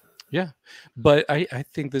 Yeah, but I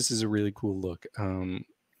think this is a really cool look.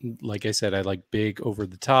 Like I said, I like big over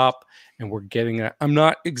the top, and we're getting I'm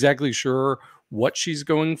not exactly sure what she's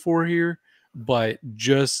going for here, but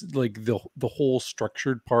just like the whole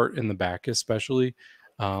structured part in the back, especially,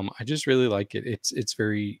 I just really like it. It's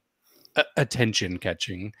very attention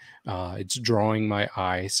catching. It's drawing my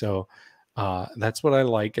eye, so that's what I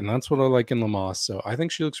like, and that's what I like in Lamaze. So I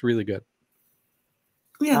think she looks really good.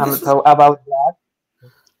 Yeah, So about that,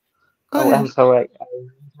 go I'm ahead. sorry, I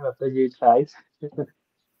interrupted you guys.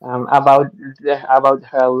 About about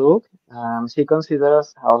her look, she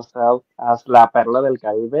considers herself as La Perla del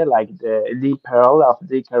Caribe, like the pearl of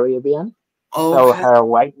the Caribbean. So Okay. her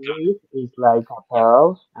white wig is like a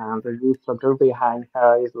pearl, and the structure behind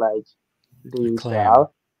her is like A the clam.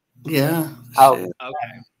 shell. Yeah. Oh, Shit.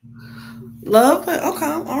 Okay. Love it.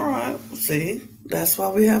 Okay. All right. See, that's why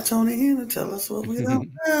we have Tony here to tell us what we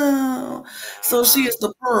don't know. So she is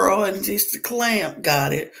the pearl and she's the clamp.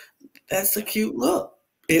 Got it. That's a cute look.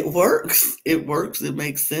 It works. It works. It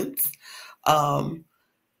makes sense. Um,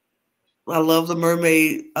 I love the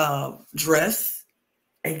mermaid dress.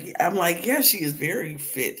 And I'm like, yeah, she is very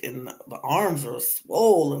fit, and the arms are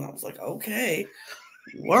swollen. I was like, okay,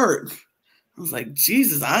 work. I was like,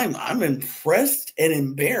 Jesus, I'm impressed and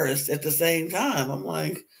embarrassed at the same time. I'm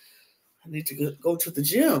like, I need to go to the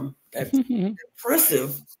gym. That's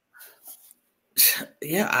impressive.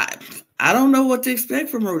 Yeah, I don't know what to expect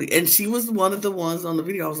from Rudy. And she was one of the ones on the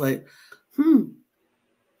video. I was like,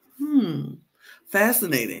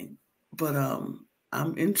 fascinating. But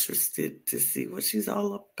I'm interested to see what she's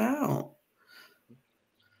all about.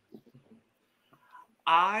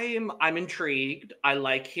 I'm intrigued. I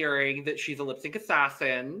like hearing that she's a lip sync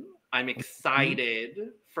assassin. I'm excited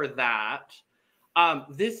for that.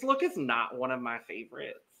 This look is not one of my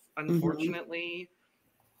favorites, unfortunately.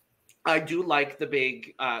 I do like the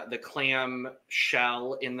big the clam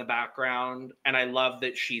shell in the background, and I love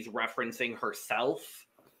that she's referencing herself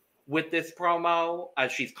with this promo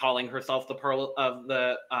as she's calling herself the pearl of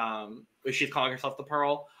the she's calling herself the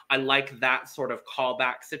pearl. I like that sort of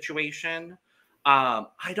callback situation.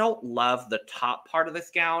 I don't love the top part of this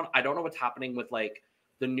gown. I don't know what's happening with like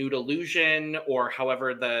the nude illusion or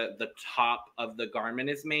however the top of the garment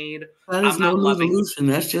is made. That is I'm no not loving. illusion.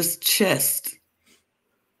 That's just chest.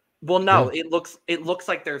 Well, no, it looks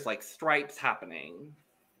like there's like stripes happening.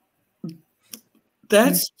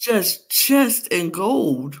 That's just chest and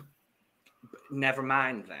gold. Never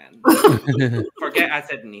mind then. Forget I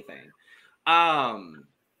said anything.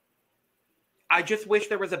 I just wish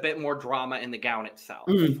there was a bit more drama in the gown itself.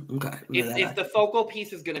 Okay. If the focal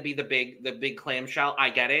piece is going to be the big clamshell,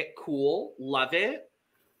 I get it. Cool. Love it.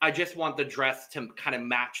 I just want the dress to kind of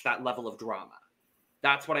match that level of drama.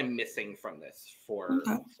 That's what I'm missing from this for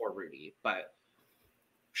Rudy. But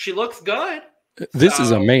she looks good. This is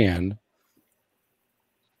a man.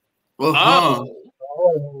 Oh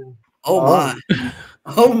my.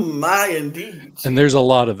 Oh my, indeed. And there's a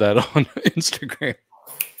lot of that on Instagram.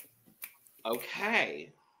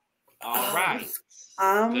 Okay. All right.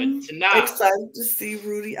 I'm good to know. Excited to see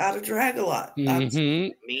Rudy out of drag a lot.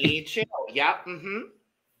 Me too. Yeah.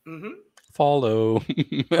 Follow.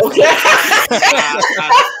 Okay.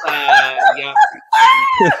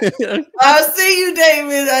 Yeah. I see you,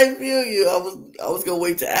 David. I feel you. I was gonna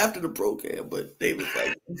wait till after the program, but David's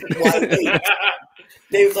like, why wait?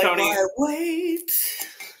 David's like, Tony, why wait?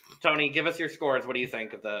 Tony, give us your scores. What do you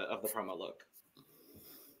think of the promo look?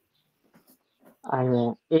 I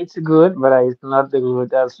mean, it's good, but it's not the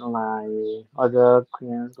good as my other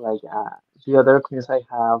queens. Like the other queens I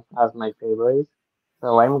have as my favorites.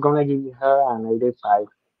 So I'm gonna give her an 85.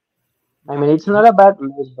 I mean, it's not a bad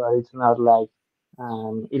look, but it's not like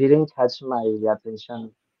it didn't catch my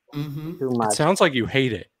attention too much. It sounds like you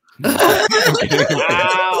hate it.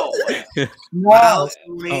 Wow. Wow,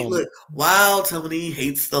 Tony, look. Wow, Tony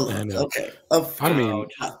hates the look. Okay.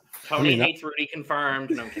 Tony hates Rudy confirmed.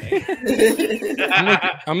 No, kidding.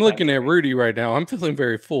 I'm looking at Rudy right now. I'm feeling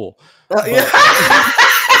very full. But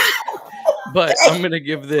I'm gonna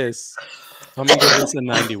give this a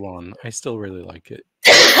 91. I still really like it.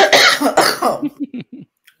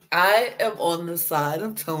 I am on the side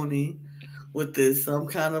of Tony with this. So I'm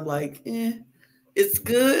kind of like, it's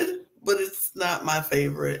good, but it's not my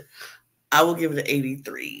favorite. I will give it an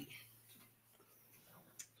 83.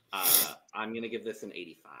 I'm going to give this an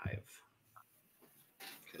 85.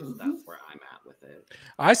 because that's where I'm at with it.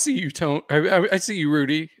 I see you, Tony. I see you,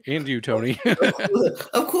 Rudy, and you, Tony.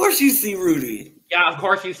 Of course you see Rudy. Yeah, of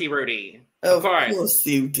course you see Rudy. Of course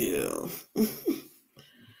you do.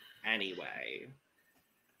 Anyway.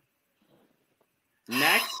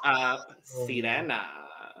 Next up, Sirena.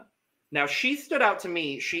 Now, she stood out to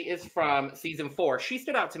me. She is from season 4. She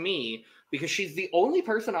stood out to me because she's the only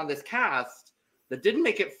person on this cast that didn't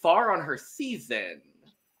make it far on her season.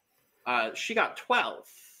 She got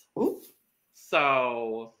 12th. Ooh.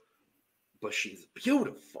 So, but she's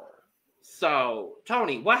beautiful. So,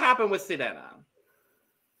 Tony, what happened with Sirena?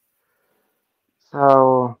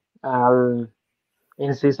 So,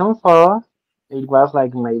 in season 4, it was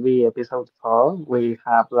like maybe episode 4. We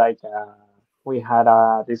had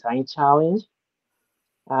a design challenge,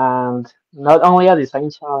 and not only a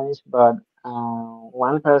design challenge, but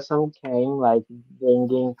one person came like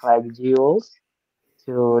bringing like jewels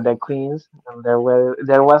to the queens, and there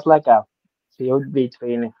was like a feud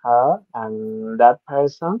between her and that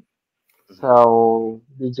person. So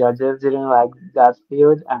the judges didn't like that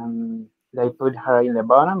feud, and they put her in the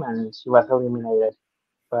bottom, and she was eliminated.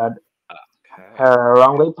 But Okay. her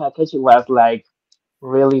runway package was like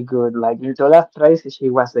really good. Like in Todas Tres, she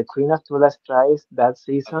was the queen of Todas Tres that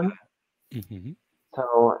season. Mhm.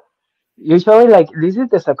 So usually, like this is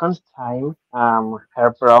the second time.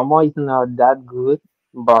 Her promo is not that good,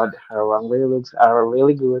 but her runway looks are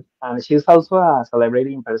really good, and she's also a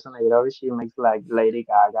celebrity impersonator. She makes like Lady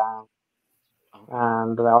Gaga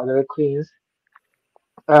and the other queens.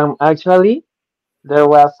 Actually, there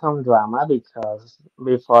was some drama because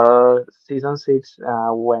before season 6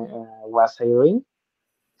 when was airing,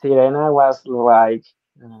 Sirena was like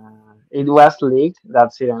it was leaked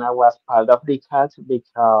that Sirena was part of the cut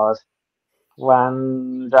because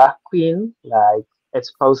one drag queen like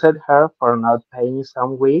exposed her for not paying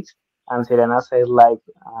some wigs, and Sirena said like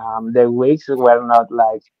the wigs were not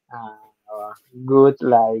like good,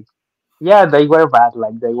 like yeah, they were bad,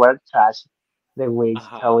 like they were trash, the wigs.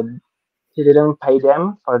 So she didn't pay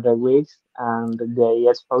them for the wigs, and they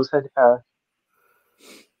exposed her.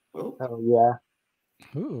 So yeah.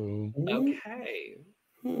 Ooh. Okay.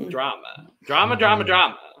 Hmm. Drama.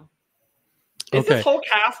 Drama. Is Okay. this whole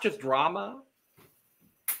cast just drama?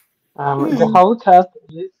 The whole cast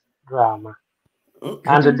is drama,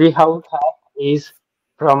 and the whole cast is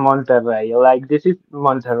from Monterrey. Like this is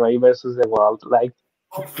Monterrey versus the world. Like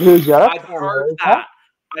New York, I've heard America. that.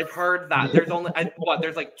 There's only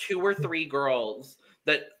there's like 2 or 3 girls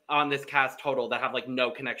that on this cast total that have like no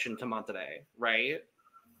connection to Monterrey, right?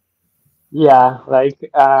 Yeah, like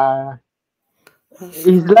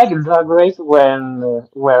it's like Drag Race when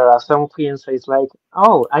where some queen says like,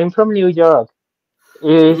 "Oh, I'm from New York."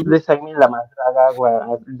 It's the same in La Mas Draga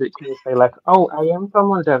where the queen say like, "Oh, I am from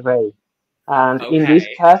Monterrey." And in this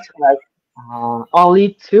Okay. cast, like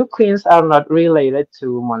only 2 queens are not related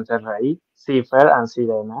to Monterrey, C-Pher and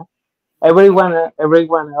Sirena.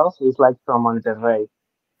 Everyone else is like from Monterrey.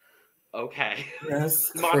 Okay.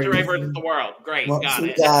 That's Monterrey versus crazy. the world. Great, Well, got she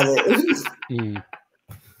it. got it. Mm.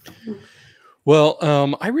 Well,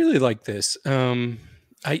 I really like this.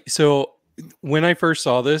 So when I first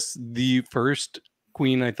saw this, the first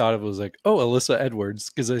queen I thought of was like, oh, Alyssa Edwards,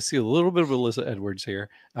 because I see a little bit of Alyssa Edwards here.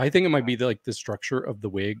 I think it might be like the structure of the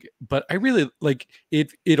wig, but I really like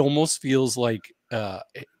it. It almost feels like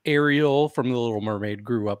Ariel from The Little Mermaid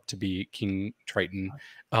grew up to be King Triton.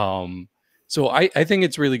 So I think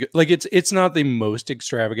it's really good. Like it's not the most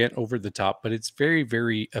extravagant, over the top, but it's very,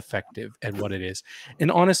 very effective at what it is.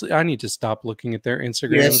 And honestly, I need to stop looking at their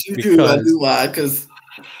Instagrams. Yes, you do. I do. Why? Because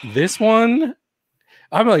this one,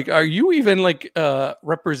 I'm like, are you even like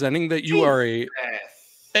representing that you are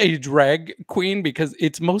a drag queen? Because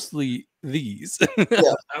it's mostly these.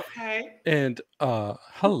 yeah. Okay. And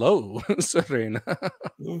hello, Sirena.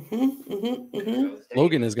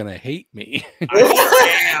 Logan is gonna hate me. I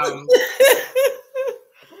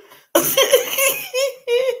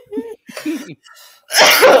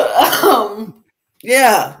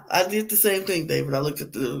yeah, I did the same thing, David. I looked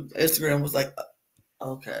at the Instagram, was like,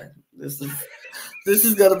 okay, this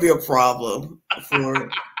is gonna be a problem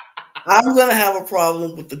for. I'm gonna have a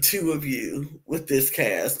problem with the 2 of you with this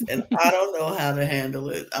cast, and I don't know how to handle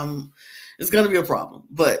it. It's gonna be a problem,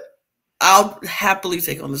 but I'll happily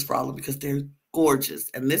take on this problem because they're gorgeous,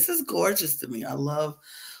 and this is gorgeous to me. I love,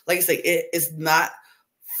 like I say, it's not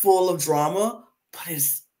full of drama, but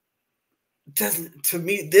doesn't, to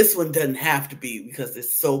me, this one doesn't have to be because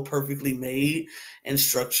it's so perfectly made and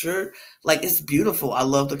structured. Like, it's beautiful. I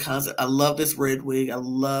love the concept. I love this red wig. I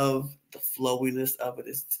love the flowiness of it.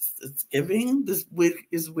 It's giving. This wig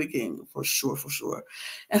is wigging for sure.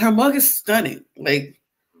 And her mug is stunning. Like,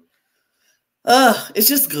 It's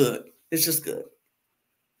just good. It's just good.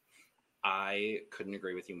 I couldn't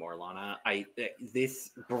agree with you more, Lana.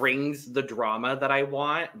 This brings the drama that I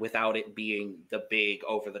want without it being the big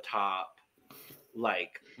over the top,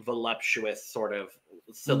 like voluptuous sort of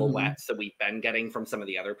silhouettes that we've been getting from some of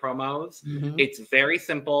the other promos. It's very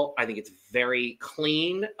simple. I think it's very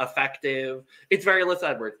clean, effective. It's very Alyssa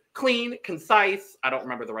Edwards. Clean, concise. I don't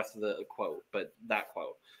remember the rest of the quote, but that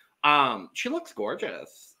quote. She looks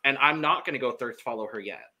gorgeous, and I'm not going to go thirst follow her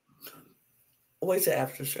yet. Wait till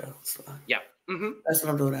after the show. Yeah. That's what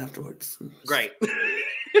I'm doing afterwards. Great.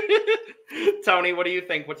 Tony, what do you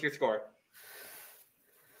think? What's your score?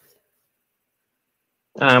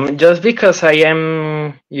 Just because I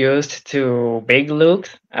am used to big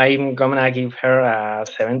looks, I'm gonna give her a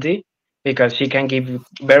 70 because she can give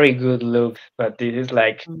very good looks. But this is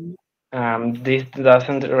like, this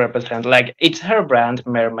doesn't represent, like, it's her brand,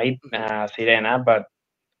 Mermaid Sirena, but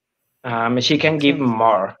she can give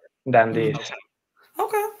more than this.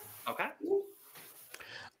 Okay.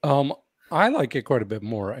 I like it quite a bit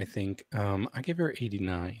more, I think. I give her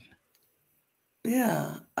 89.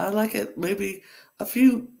 Yeah, I like it maybe a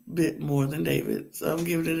few bit more than David. So I'm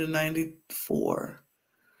giving it a 94.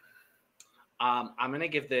 I'm going to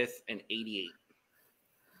give this an 88.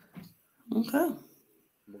 Okay.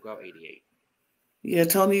 We'll go 88. Yeah,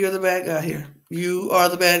 Tony, you're the bad guy here. You are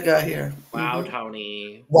the bad guy here. Wow,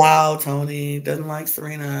 Tony. Wow, Tony. Doesn't like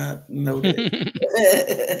Sirena. Noted.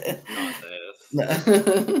 Not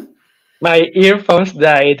this. My earphones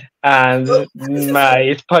died and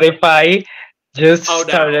my Spotify just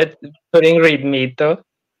started putting Ritmito.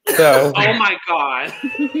 So oh my god.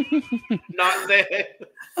 Not this.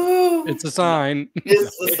 It's a sign.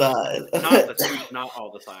 It's a sign. Not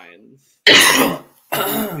all the signs.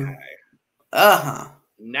 Okay.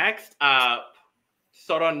 Next up,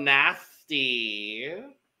 Soro Nasty.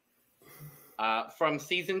 From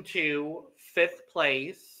season 2, 5th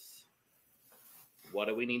place. What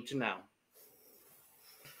do we need to know?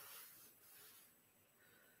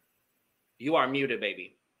 You are muted,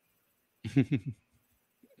 baby.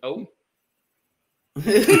 Oh.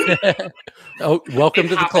 Oh, welcome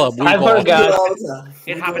to the club. I forgot.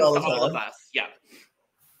 It happens to all of us. Yeah.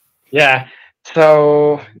 Yeah.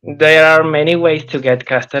 So there are many ways to get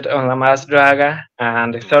casted on La Mas Draga,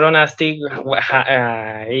 and Soro Nasty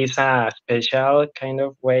is a special kind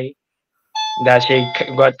of way that she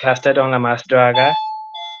got casted on La Mas Draga.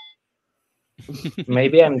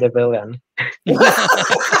 Maybe I'm the villain.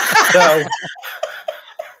 So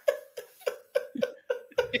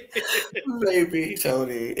maybe,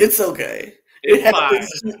 Tony. It's okay. It happens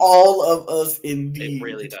to all of us indeed. It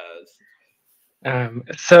really does.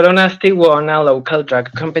 Soro Nasty won a local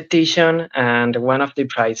drag competition, and one of the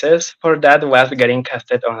prizes for that was getting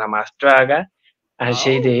casted on La Mas Draga, and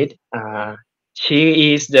she did.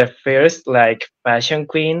 She is the first like fashion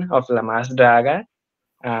queen of La Mas Draga.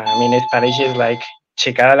 I mean, in Spanish is like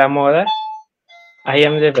chica de la moda. I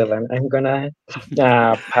am the villain. I'm gonna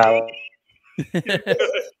power.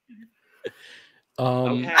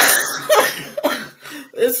 Okay.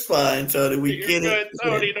 It's fine, Tony. You're good,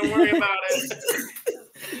 Tony. Don't worry about it.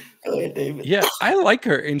 Go ahead, David. Yeah, I like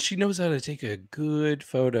her, and she knows how to take a good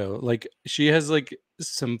photo. Like, she has like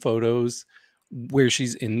some photos where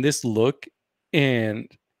she's in this look, and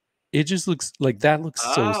it just looks like that looks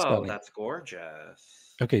so stunning. That's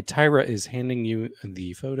gorgeous. Okay, Tyra is handing you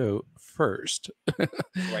the photo first.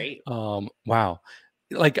 Great. Wow.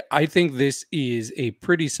 Like, I think this is a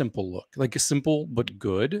pretty simple look, like a simple but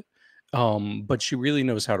good. But she really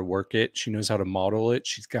knows how to work it. She knows how to model it.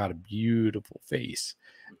 She's got a beautiful face.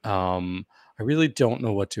 I really don't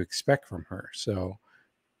know what to expect from her. So,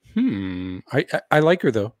 I like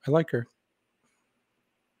her though. I like her.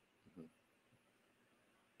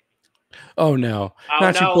 Oh no!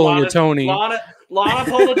 Not you pulling a Tony. Lana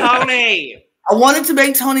pulled a Tony. I wanted to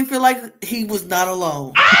make Tony feel like he was not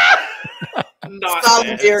alone.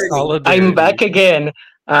 Solidarity. I'm back again.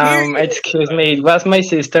 Excuse me. It was my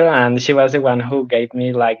sister, and she was the one who gave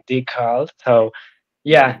me like the call. So,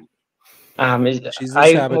 yeah.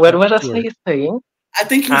 What was I saying? I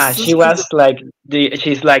think she was like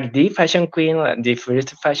she's like the fashion queen, the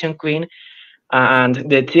first fashion queen. And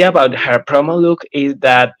the thing about her promo look is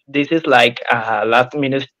that this is like a last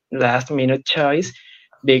minute choice,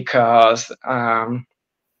 because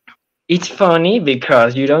it's funny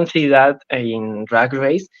because you don't see that in Drag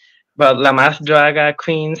Race, but La Mas Draga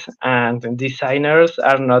queens and designers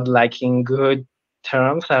are not like in good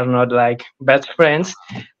terms, are not like best friends.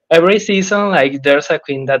 Every season, like there's a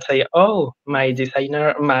queen that say, "Oh, my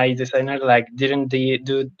designer like didn't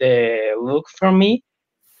do the look for me,"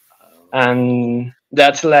 and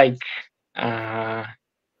that's like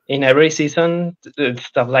in every season,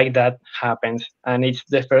 stuff like that happens, and it's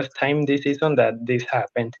the first time this season that this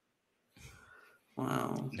happened.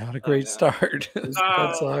 Wow. Not a great start. That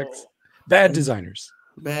Oh. sucks. Bad designers.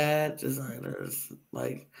 Bad designers.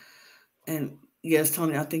 Like, and yes,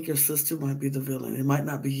 Tony, I think your sister might be the villain. It might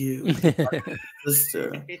not be you.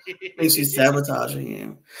 Sister. I think she's sabotaging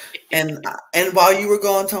you. And while you were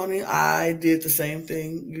gone, Tony, I did the same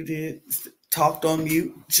thing you did. Talked on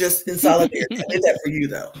mute, just in solidarity. I did that for you,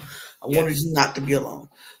 though. I wanted you not to be alone.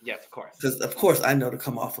 Yes, of course. Because, of course, I know to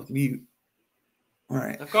come off of mute. All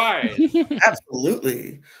right. Of course.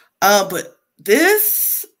 Absolutely. But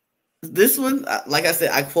this one, like I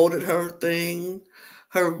said, I quoted her thing,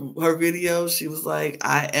 her video. She was like,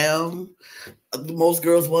 I am. Most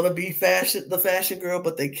girls want to be the fashion girl,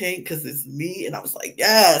 but they can't because it's me. And I was like,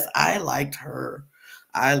 yes, I liked her.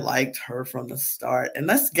 I liked her from the start. And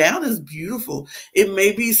this gown is beautiful. It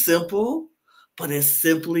may be simple, but it's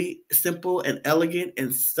simple and elegant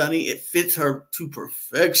and stunning. It fits her to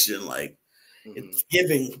perfection. Like, it's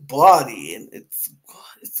giving body, and it's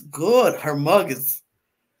good. Her mug is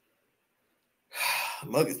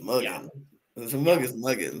mugging. Yeah. The mug is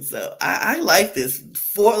mugging. So I like this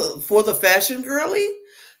for the fashion girly.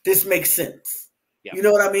 This makes sense. Yeah. You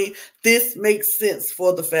know what I mean? This makes sense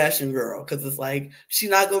for the fashion girl because it's like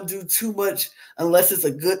she's not gonna do too much unless it's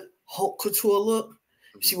a good haute couture look.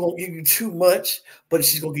 She won't give you too much, but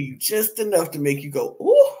she's gonna give you just enough to make you go,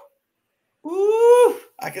 ooh,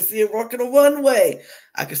 I can see it working a one way.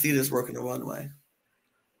 I can see this working a one way.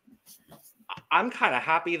 I'm kind of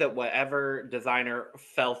happy that whatever designer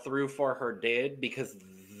fell through for her did, because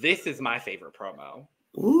this is my favorite promo.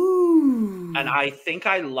 Ooh. And I think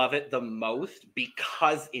I love it the most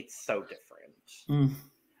because it's so different.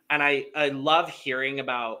 And I love hearing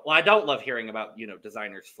about, well, I don't love hearing about,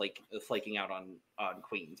 designers flaking out on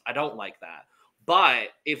queens. I don't like that. But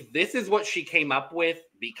if this is what she came up with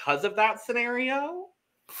because of that scenario,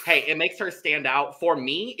 hey, it makes her stand out for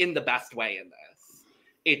me in the best way in this.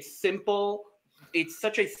 It's simple. It's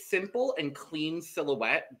such a simple and clean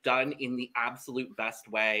silhouette done in the absolute best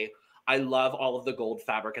way. I love all of the gold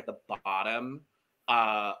fabric at the bottom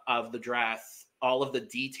of the dress. All of the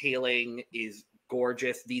detailing is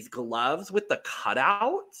gorgeous. These gloves with the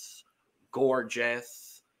cutouts,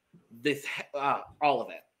 gorgeous. This, all of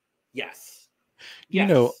it. Yes.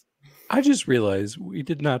 I just realized we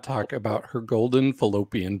did not talk about her golden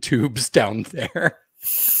fallopian tubes down there.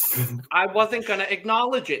 I wasn't going to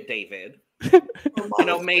acknowledge it, David.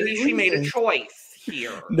 Maybe she made a choice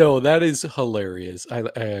here. No, that is hilarious. I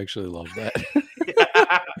actually love that.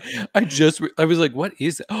 I was like, what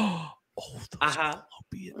is it? Oh, those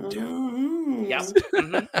fallopian tubes.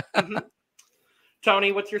 Yep.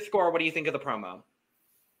 Tony, what's your score? What do you think of the promo?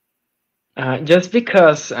 Just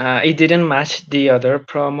because it didn't match the other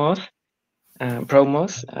promos,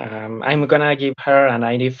 I'm gonna give her a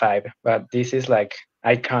 95. But this is like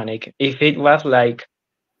iconic. If it was like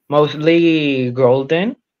mostly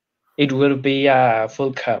golden, it will be a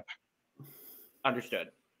full cup. Understood.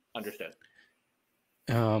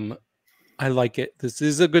 I like it. This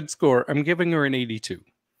is a good score. I'm giving her an 82.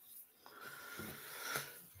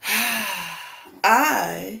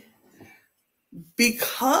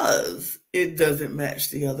 Because it doesn't match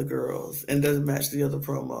the other girls and doesn't match the other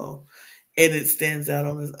promo, and it stands out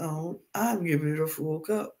on its own, I'm giving it a full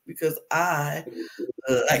cup because I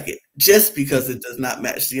like it just because it does not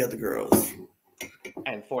match the other girls.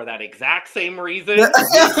 And for that exact same reason, me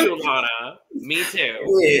too, Lana. Me too.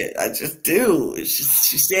 Yeah, I just do. It's just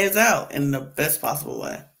she stands out in the best possible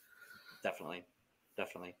way. Definitely.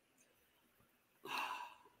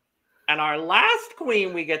 And our last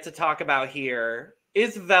queen we get to talk about here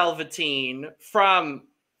is Velvetine from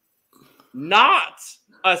not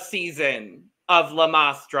a season of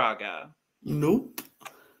Mas Draga. Nope.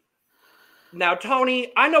 Now,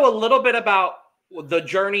 Tony, I know a little bit about the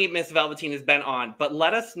journey Miss Velvetine has been on, but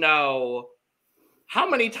let us know, how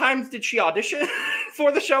many times did she audition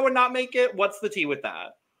for the show and not make it? What's the tea with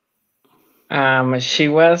that?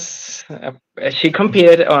 She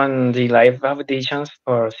competed on the live auditions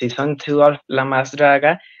for season 2 of Mas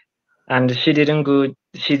Draga, and she didn't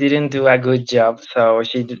do a good job, so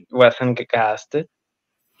she wasn't cast.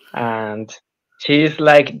 And she's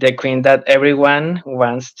like the queen that everyone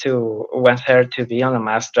wants her to be on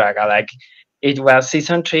Mas Draga. Like, it was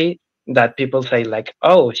season 3 that people say like,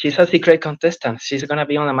 oh, she's a secret contestant. She's gonna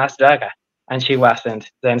be on Mas Draga, and she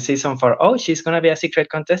wasn't. Then season 4, oh, she's gonna be a secret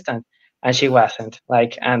contestant, and she wasn't.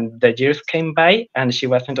 Like, and the years came by, and she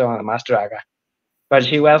wasn't on Mas Draga. But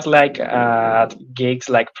she was like at gigs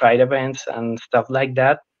like Pride events and stuff like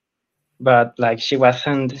that. but like she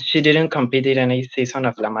didn't compete in any season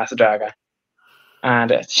of La Mas Draga.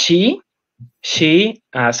 And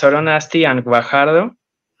Soro Nasty and Gvajardo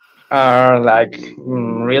are like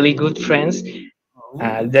really good friends.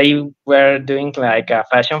 They were doing like a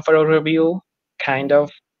fashion photo review kind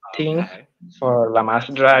of thing for La Mas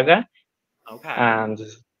Draga. Okay. And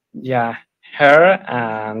yeah, her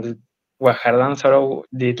and Gvajardo and Soro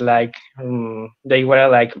did like they were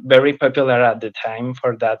like very popular at the time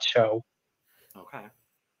for that show. Okay.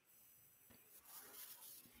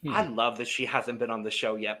 I love that she hasn't been on the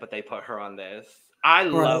show yet, but they put her on this. I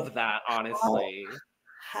love that, honestly.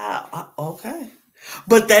 Okay.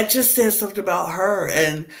 But that just says something about her.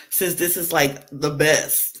 And since this is like the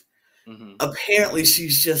best, apparently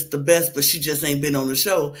she's just the best, but she just ain't been on the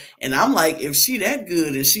show. And I'm like, if she that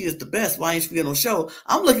good and she is the best, why ain't she been on the show?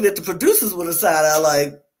 I'm looking at the producers with a side eye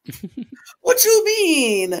like, what you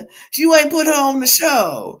mean? You ain't put her on the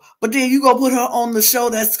show. But then you go put her on the show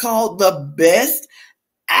that's called The Best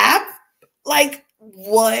App? Like,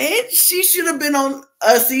 what? She should have been on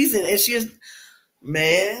a season. And she is,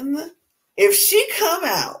 man, if she come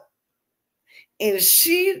out and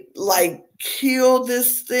she like killed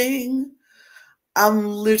this thing, I'm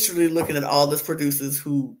literally looking at all these producers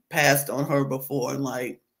who passed on her before and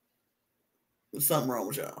like, something wrong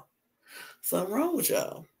with y'all. Something wrong with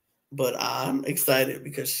y'all. But I'm excited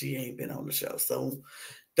because she ain't been on the show. So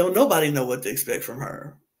don't nobody know what to expect from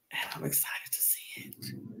her. And I'm excited to see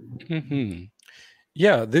it.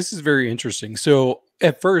 Yeah, this is very interesting. So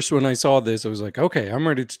at first, when I saw this, I was like, okay, I'm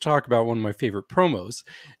ready to talk about one of my favorite promos.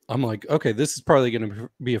 I'm like, okay, this is probably going to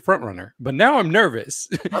be a front runner. But now I'm nervous.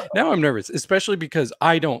 Now I'm nervous, especially because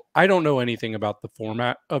I don't know anything about the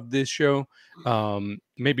format of this show.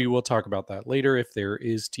 Maybe we'll talk about that later if there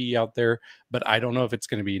is tea out there. But I don't know if it's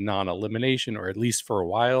going to be non-elimination or at least for a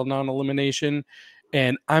while non-elimination.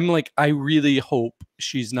 And I'm like, I really hope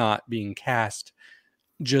she's not being cast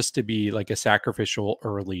just to be like a sacrificial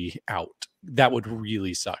early out. That would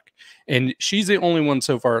really suck. And she's the only one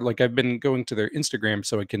so far. Like, I've been going to their Instagram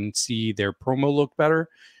so I can see their promo look better.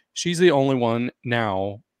 She's the only one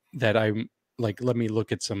now that I'm like, let me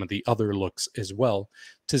look at some of the other looks as well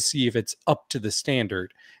to see if it's up to the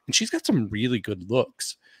standard. And she's got some really good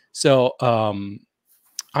looks. So I'm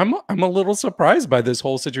a little surprised by this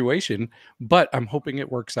whole situation, but I'm hoping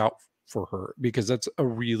it works out for her because that's a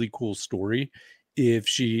really cool story. If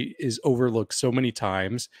she is overlooked so many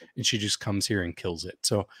times and she just comes here and kills it.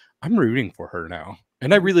 So I'm rooting for her now.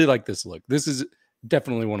 And I really like this look. This is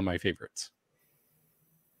definitely one of my favorites.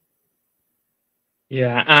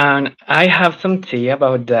 Yeah, and I have some tea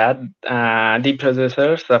about that. The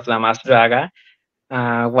producers of La Mas Draga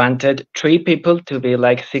wanted 3 people to be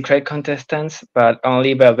like secret contestants, but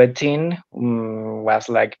only Velvetine was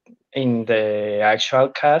like in the actual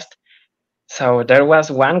cast. So there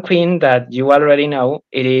was one queen that you already know.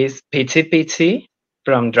 It is Pizzi Pizzi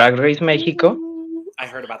from Drag Race Mexico. I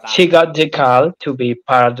heard about that. She got the call to be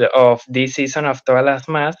part of this season of Solo Las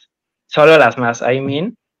Más, I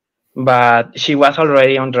mean. But she was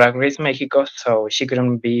already on Drag Race Mexico, so she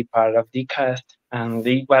couldn't be part of the cast. And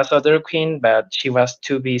it was other queen, but she was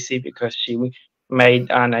too busy because she made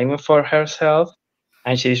a name for herself,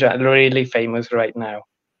 and she's really famous right now.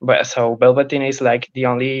 But so Velvetine is like the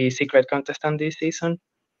only secret contestant this season.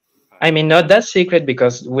 I mean, not that secret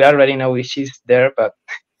because we already know she's there, but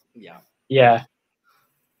yeah.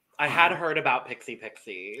 I had heard about Pixie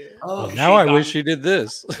Pixie. Oh, well, now I wish she did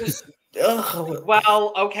this.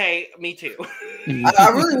 Well, okay, me too. I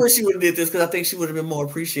really wish she would have did this because I think she would have been more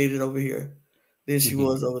appreciated over here than she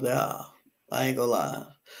was over there. I ain't gonna lie.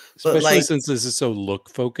 Especially like, since this is so look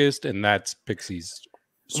focused and that's Pixie's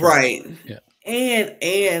right. Yeah.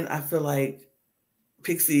 And I feel like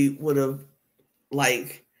Pixie would have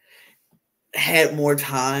like had more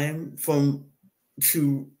time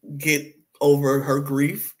to get over her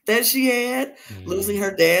grief that she had, losing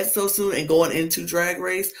her dad so soon and going into Drag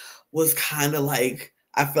Race was kind of like,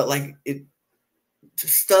 I felt like it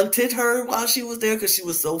stunted her while she was there because she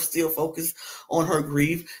was so still focused on her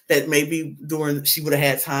grief that maybe she would have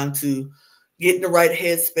had time to get in the right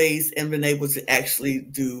headspace and been able to actually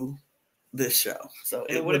do this show. So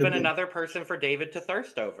it would have been another person for David to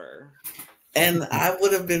thirst over. And I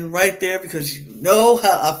would have been right there because you know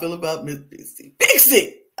how I feel about Miss Pixie.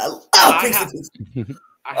 Pixie! I love Pixie.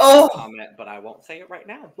 I have a comment, but I won't say it right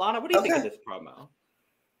now. Lana, what do you think of this promo?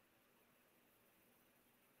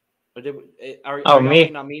 Are y'all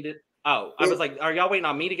waiting on me to? Oh, I was like, are y'all waiting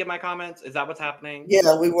on me to get my comments? Is that what's happening?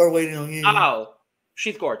 Yeah, we were waiting on you. Oh,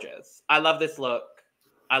 she's gorgeous. I love this look.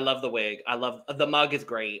 I love the wig. I love the mug is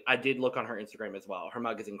great. I did look on her Instagram as well. Her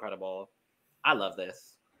mug is incredible. I love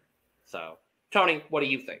this. So, Tony, what do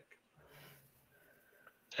you think?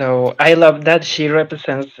 So I love that she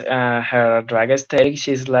represents her drag aesthetic.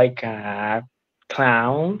 She's like a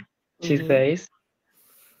clown. She says,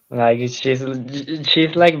 like she's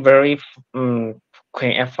like very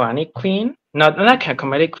a funny queen, not like a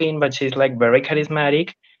comedic queen, but she's like very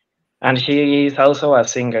charismatic, and she is also a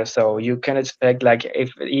singer. So you can expect like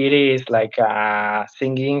if it is like a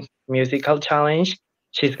singing musical challenge,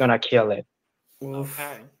 she's gonna kill it.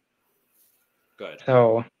 Okay. Good.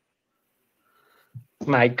 So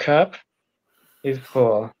my cup is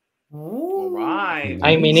full. All right.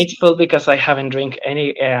 I mean, it's full because I haven't drank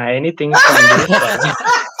anything from this.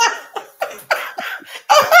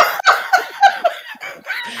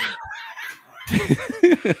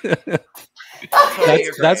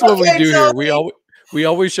 That's what we do here. We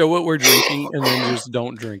always show what we're drinking and then just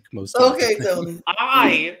don't drink most of it. Okay, Tony.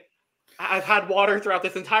 I've had water throughout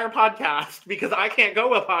this entire podcast because I can't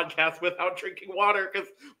go a podcast without drinking water because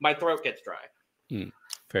my throat gets dry.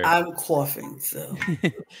 Fair. I'm coughing, so.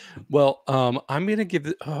 Well, I'm gonna give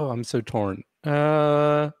it. Oh, I'm so torn.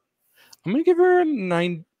 I'm gonna give her a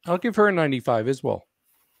 9. I'll give her a 95 as well.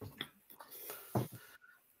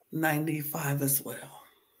 95 as well.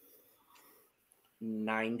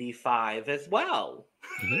 95 as well.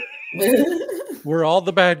 We're all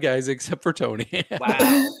the bad guys except for Tony.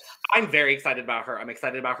 Wow. I'm very excited about her. I'm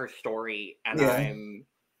excited about her story, and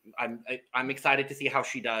I'm excited to see how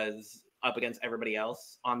she does up against everybody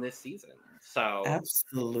else on this season. So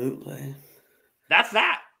absolutely, that's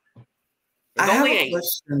that. There's I only have a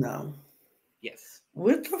question though. Yes,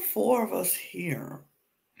 with the 4 of us here,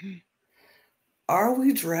 are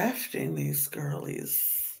we drafting these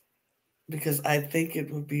girlies? Because I think it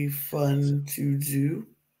would be fun to do.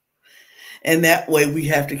 And that way we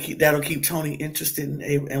have to that'll keep Tony interested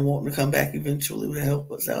and wanting to come back eventually to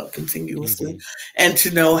help us out continuously and to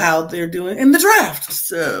know how they're doing in the draft.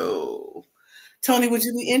 So, Tony, would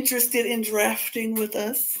you be interested in drafting with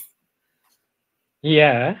us?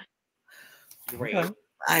 Yeah. Great.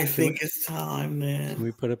 I think it's time then. Can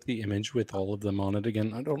we put up the image with all of them on it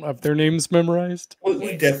again? I don't have their names memorized.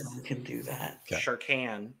 We definitely can do that. Okay. Sure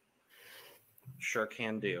can. Sure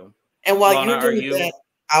can do. And while Lana, you're doing that,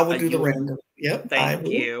 I will do the random. Yep. Thank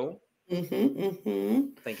you. Thank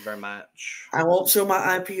you very much. I won't show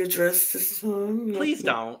my IP address this time. Please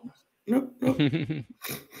don't. Nope.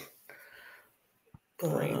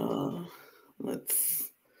 Let's.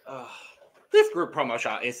 This group promo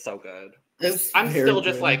shot is so good. I'm still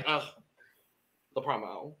just like, the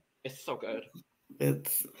promo. It's so good.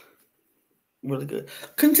 It's really good.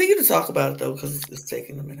 Continue to talk about it though, because it's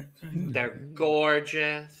taking a minute. They're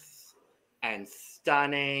gorgeous and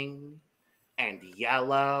stunning and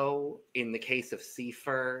yellow in the case of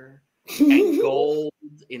C-Pher and gold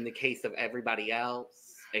in the case of everybody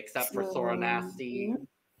else except for Soro Nasty.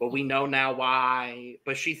 But we know now why.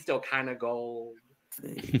 But she's still kind of gold.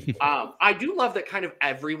 I do love that kind of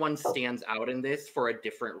everyone stands out in this for a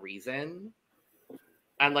different reason.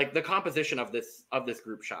 And like the composition of this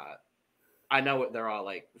group shot. I know they're all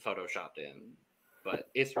like photoshopped in, but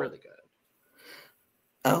it's really good.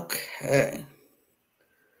 Okay.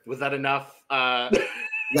 Was that enough? That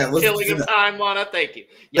was killing enough. Of time, Lana. Thank you.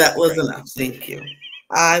 Yes, that was enough. Thank you.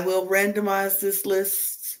 I will randomize this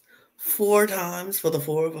list 4 times for the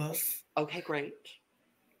 4 of us. Okay, great.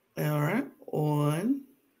 All right. 1,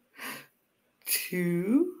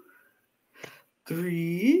 2,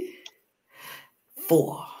 3,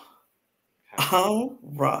 4. Okay. All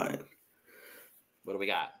right. What do we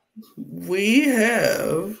got? We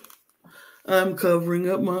have. I'm covering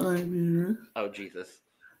up my eye. Oh Jesus.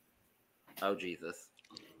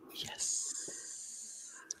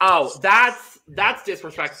 Yes. Oh, that's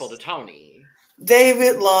disrespectful to Tony.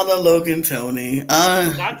 David, Lana, Logan, Tony. Look,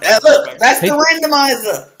 that's the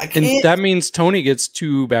randomizer. I can't. And that means Tony gets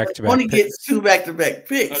 2 back-to-back. Tony gets 2 back-to-back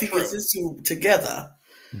picks. He gets his 2 together.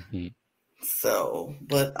 So,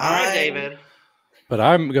 but all right, David. But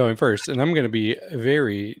I'm going first, and I'm going to be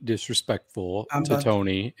very disrespectful to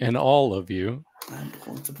Tony and all of you.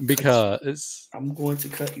 Because I'm going to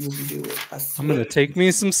cut you if you do it. I'm going to take me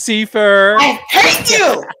some C-Pher. I hate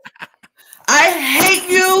you. I hate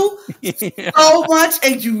you so much,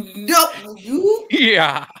 and you know you.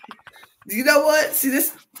 Yeah. You know what? See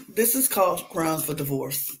this is called grounds for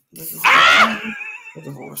divorce. This is grounds for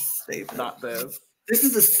divorce, David. Not this. This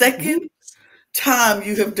is the second time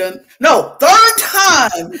you have done. No, 3rd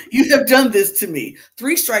time you have done this to me.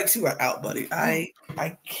 3 strikes, you are out, buddy. I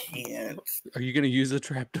can't. Are you going to use a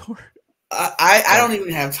trapdoor? I don't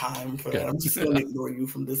even have time for that. I'm just going to ignore you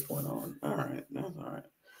from this point on. All right, that's all right.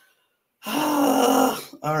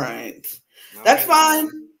 All right, that's fine.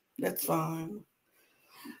 That's fine.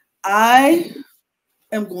 I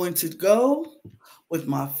am going to go with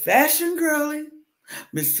my fashion girly,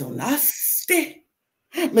 Miss So Nasty.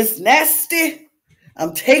 Miss Nasty,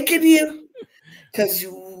 I'm taking you because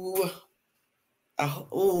you.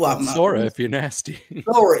 I'm not. Sora, if you're nasty.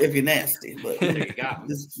 Sora, if you're nasty, but There you go.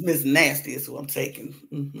 Miss Nasty is who I'm taking.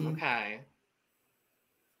 Mhm. Okay.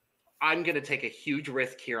 I'm gonna take a huge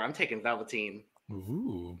risk here. I'm taking Velvetine.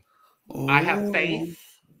 Ooh. I have Ooh. faith.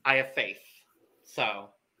 I have faith. So,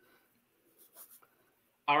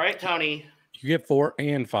 all right, Tony. You get 4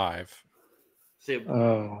 and 5. So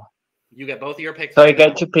Oh. you get both of your picks. So I right get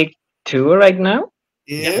now. to pick 2 right now?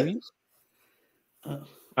 Yeah.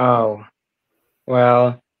 Oh.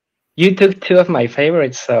 Well, you took 2 of my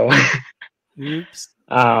favorites, so Oops.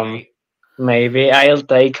 Right. maybe I'll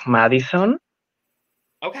take Madison.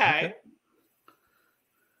 Okay.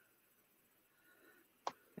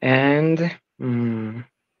 And I'm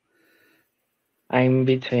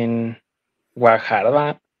between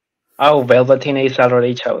Gvajardo. Oh, Velvetine is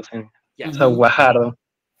already chosen. Yes. So Gvajardo.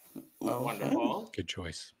 Okay. Wonderful. Good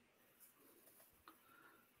choice.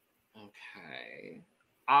 Okay.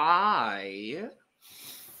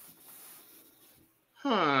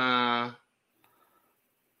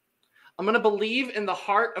 I'm gonna believe in the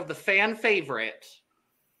heart of the fan favorite,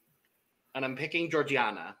 and I'm picking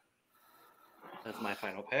Georgiana. That's my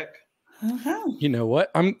final pick. You know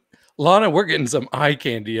what? Lana, we're getting some eye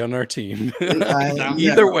candy on our team. Sounds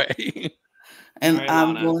Either good. way. And All right,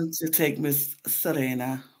 I'm Lana. going to take Miss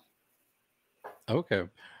Sirena. Okay.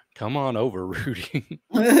 Come on over, Rudy.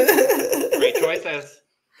 Great choices.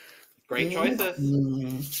 Great choices.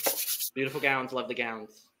 Mm, Beautiful gowns. Love the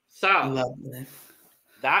gowns. So lovely.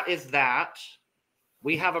 that is that.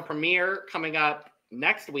 We have a premiere coming up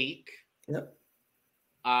next week. Yep.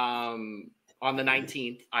 On the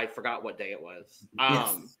 19th. I forgot what day it was.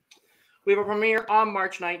 Yes. We have a premiere on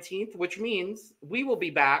March 19th, which means we will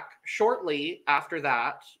be back shortly after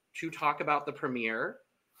that to talk about the premiere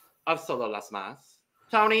of Solo Las Mas.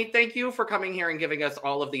 Tony, thank you for coming here and giving us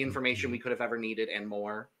all of the information we could have ever needed and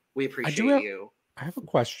more. We appreciate you. I have a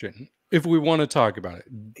question. If we want to talk about it,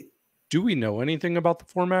 do we know anything about the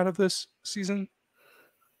format of this season?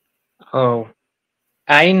 Oh,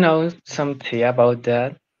 I know something about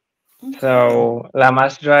that. Okay. So La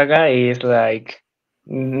Mas Draga is like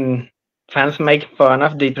fans make fun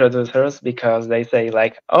of the producers because they say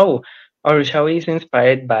like, oh, our show is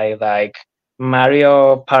inspired by like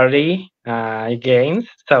Mario Party games.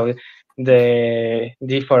 So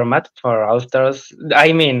the format for All Stars,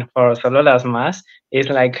 I mean for Solo Las Mas, is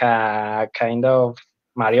like a kind of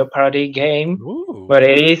Mario Party game, Ooh. but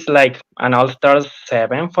it is like an All Stars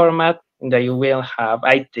 7 format that you will have,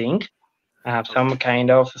 I think some kind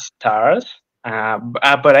of stars.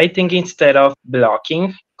 But I think instead of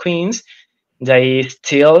blocking queens, they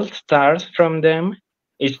steal stars from them.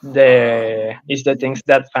 It's the things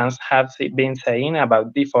that fans have been saying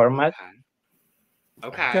about the format.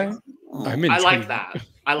 Okay. I'm I like intrigued. that.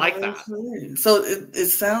 I like that. Okay. So it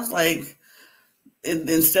sounds like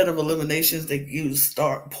instead of eliminations, they use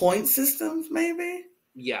star point systems, maybe,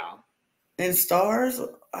 Yeah. and stars.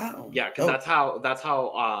 I don't. Yeah, because that's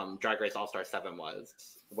how Drag Race All Star 7 was,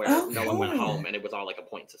 where no one went home and it was all like a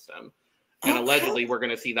point system. And allegedly, we're going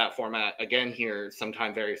to see that format again here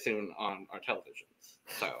sometime very soon on our televisions.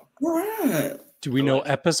 So, Right. Do we know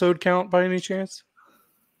episode count by any chance?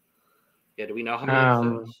 Yeah, do we know how many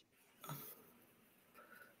episodes?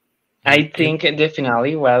 I think the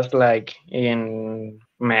finale was like in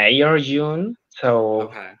May or June,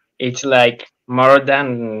 so it's like more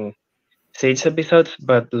than 6 episodes,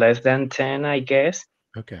 but less than 10, I guess.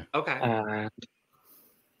 Okay.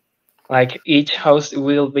 Like each host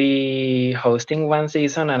will be hosting one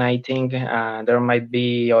season, and I think there might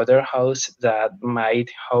be other hosts that might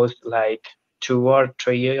host like 2 or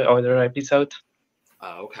 3 other episodes.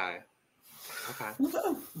 Oh, okay.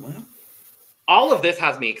 Well. All of this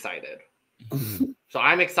has me excited. So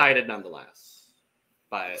I'm excited nonetheless.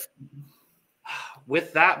 But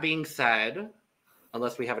with that being said,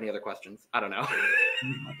 unless we have any other questions, I don't know.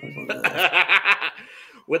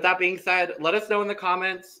 With that being said, let us know in the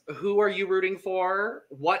comments, who are you rooting for?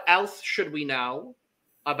 What else should we know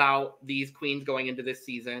about these queens going into this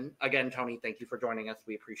season? Again, Tony, thank you for joining us.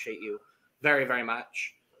 We appreciate you very, very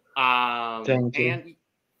much. Thank you. And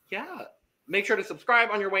yeah, make sure to subscribe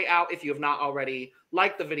on your way out if you have not already.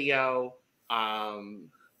 Like the video.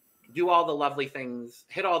 Do all the lovely things.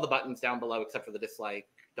 Hit all the buttons down below except for the dislike.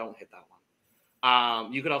 Don't hit that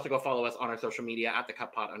one. You can also go follow us on our social media at The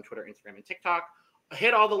Cup Pod on Twitter, Instagram, and TikTok.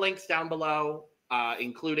 Hit all the links down below,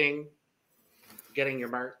 including getting your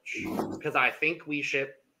merch, because I think we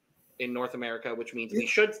ship in North America, which means we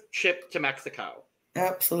should ship to Mexico.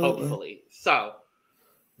 Absolutely. Hopefully. So,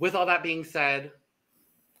 with all that being said,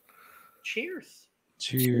 cheers.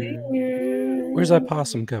 Cheers. Where's that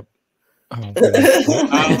possum cup? Oh,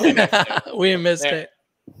 we missed it.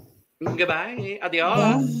 Goodbye.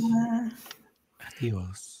 Adios.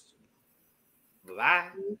 Adios. Bye.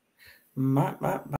 Bye.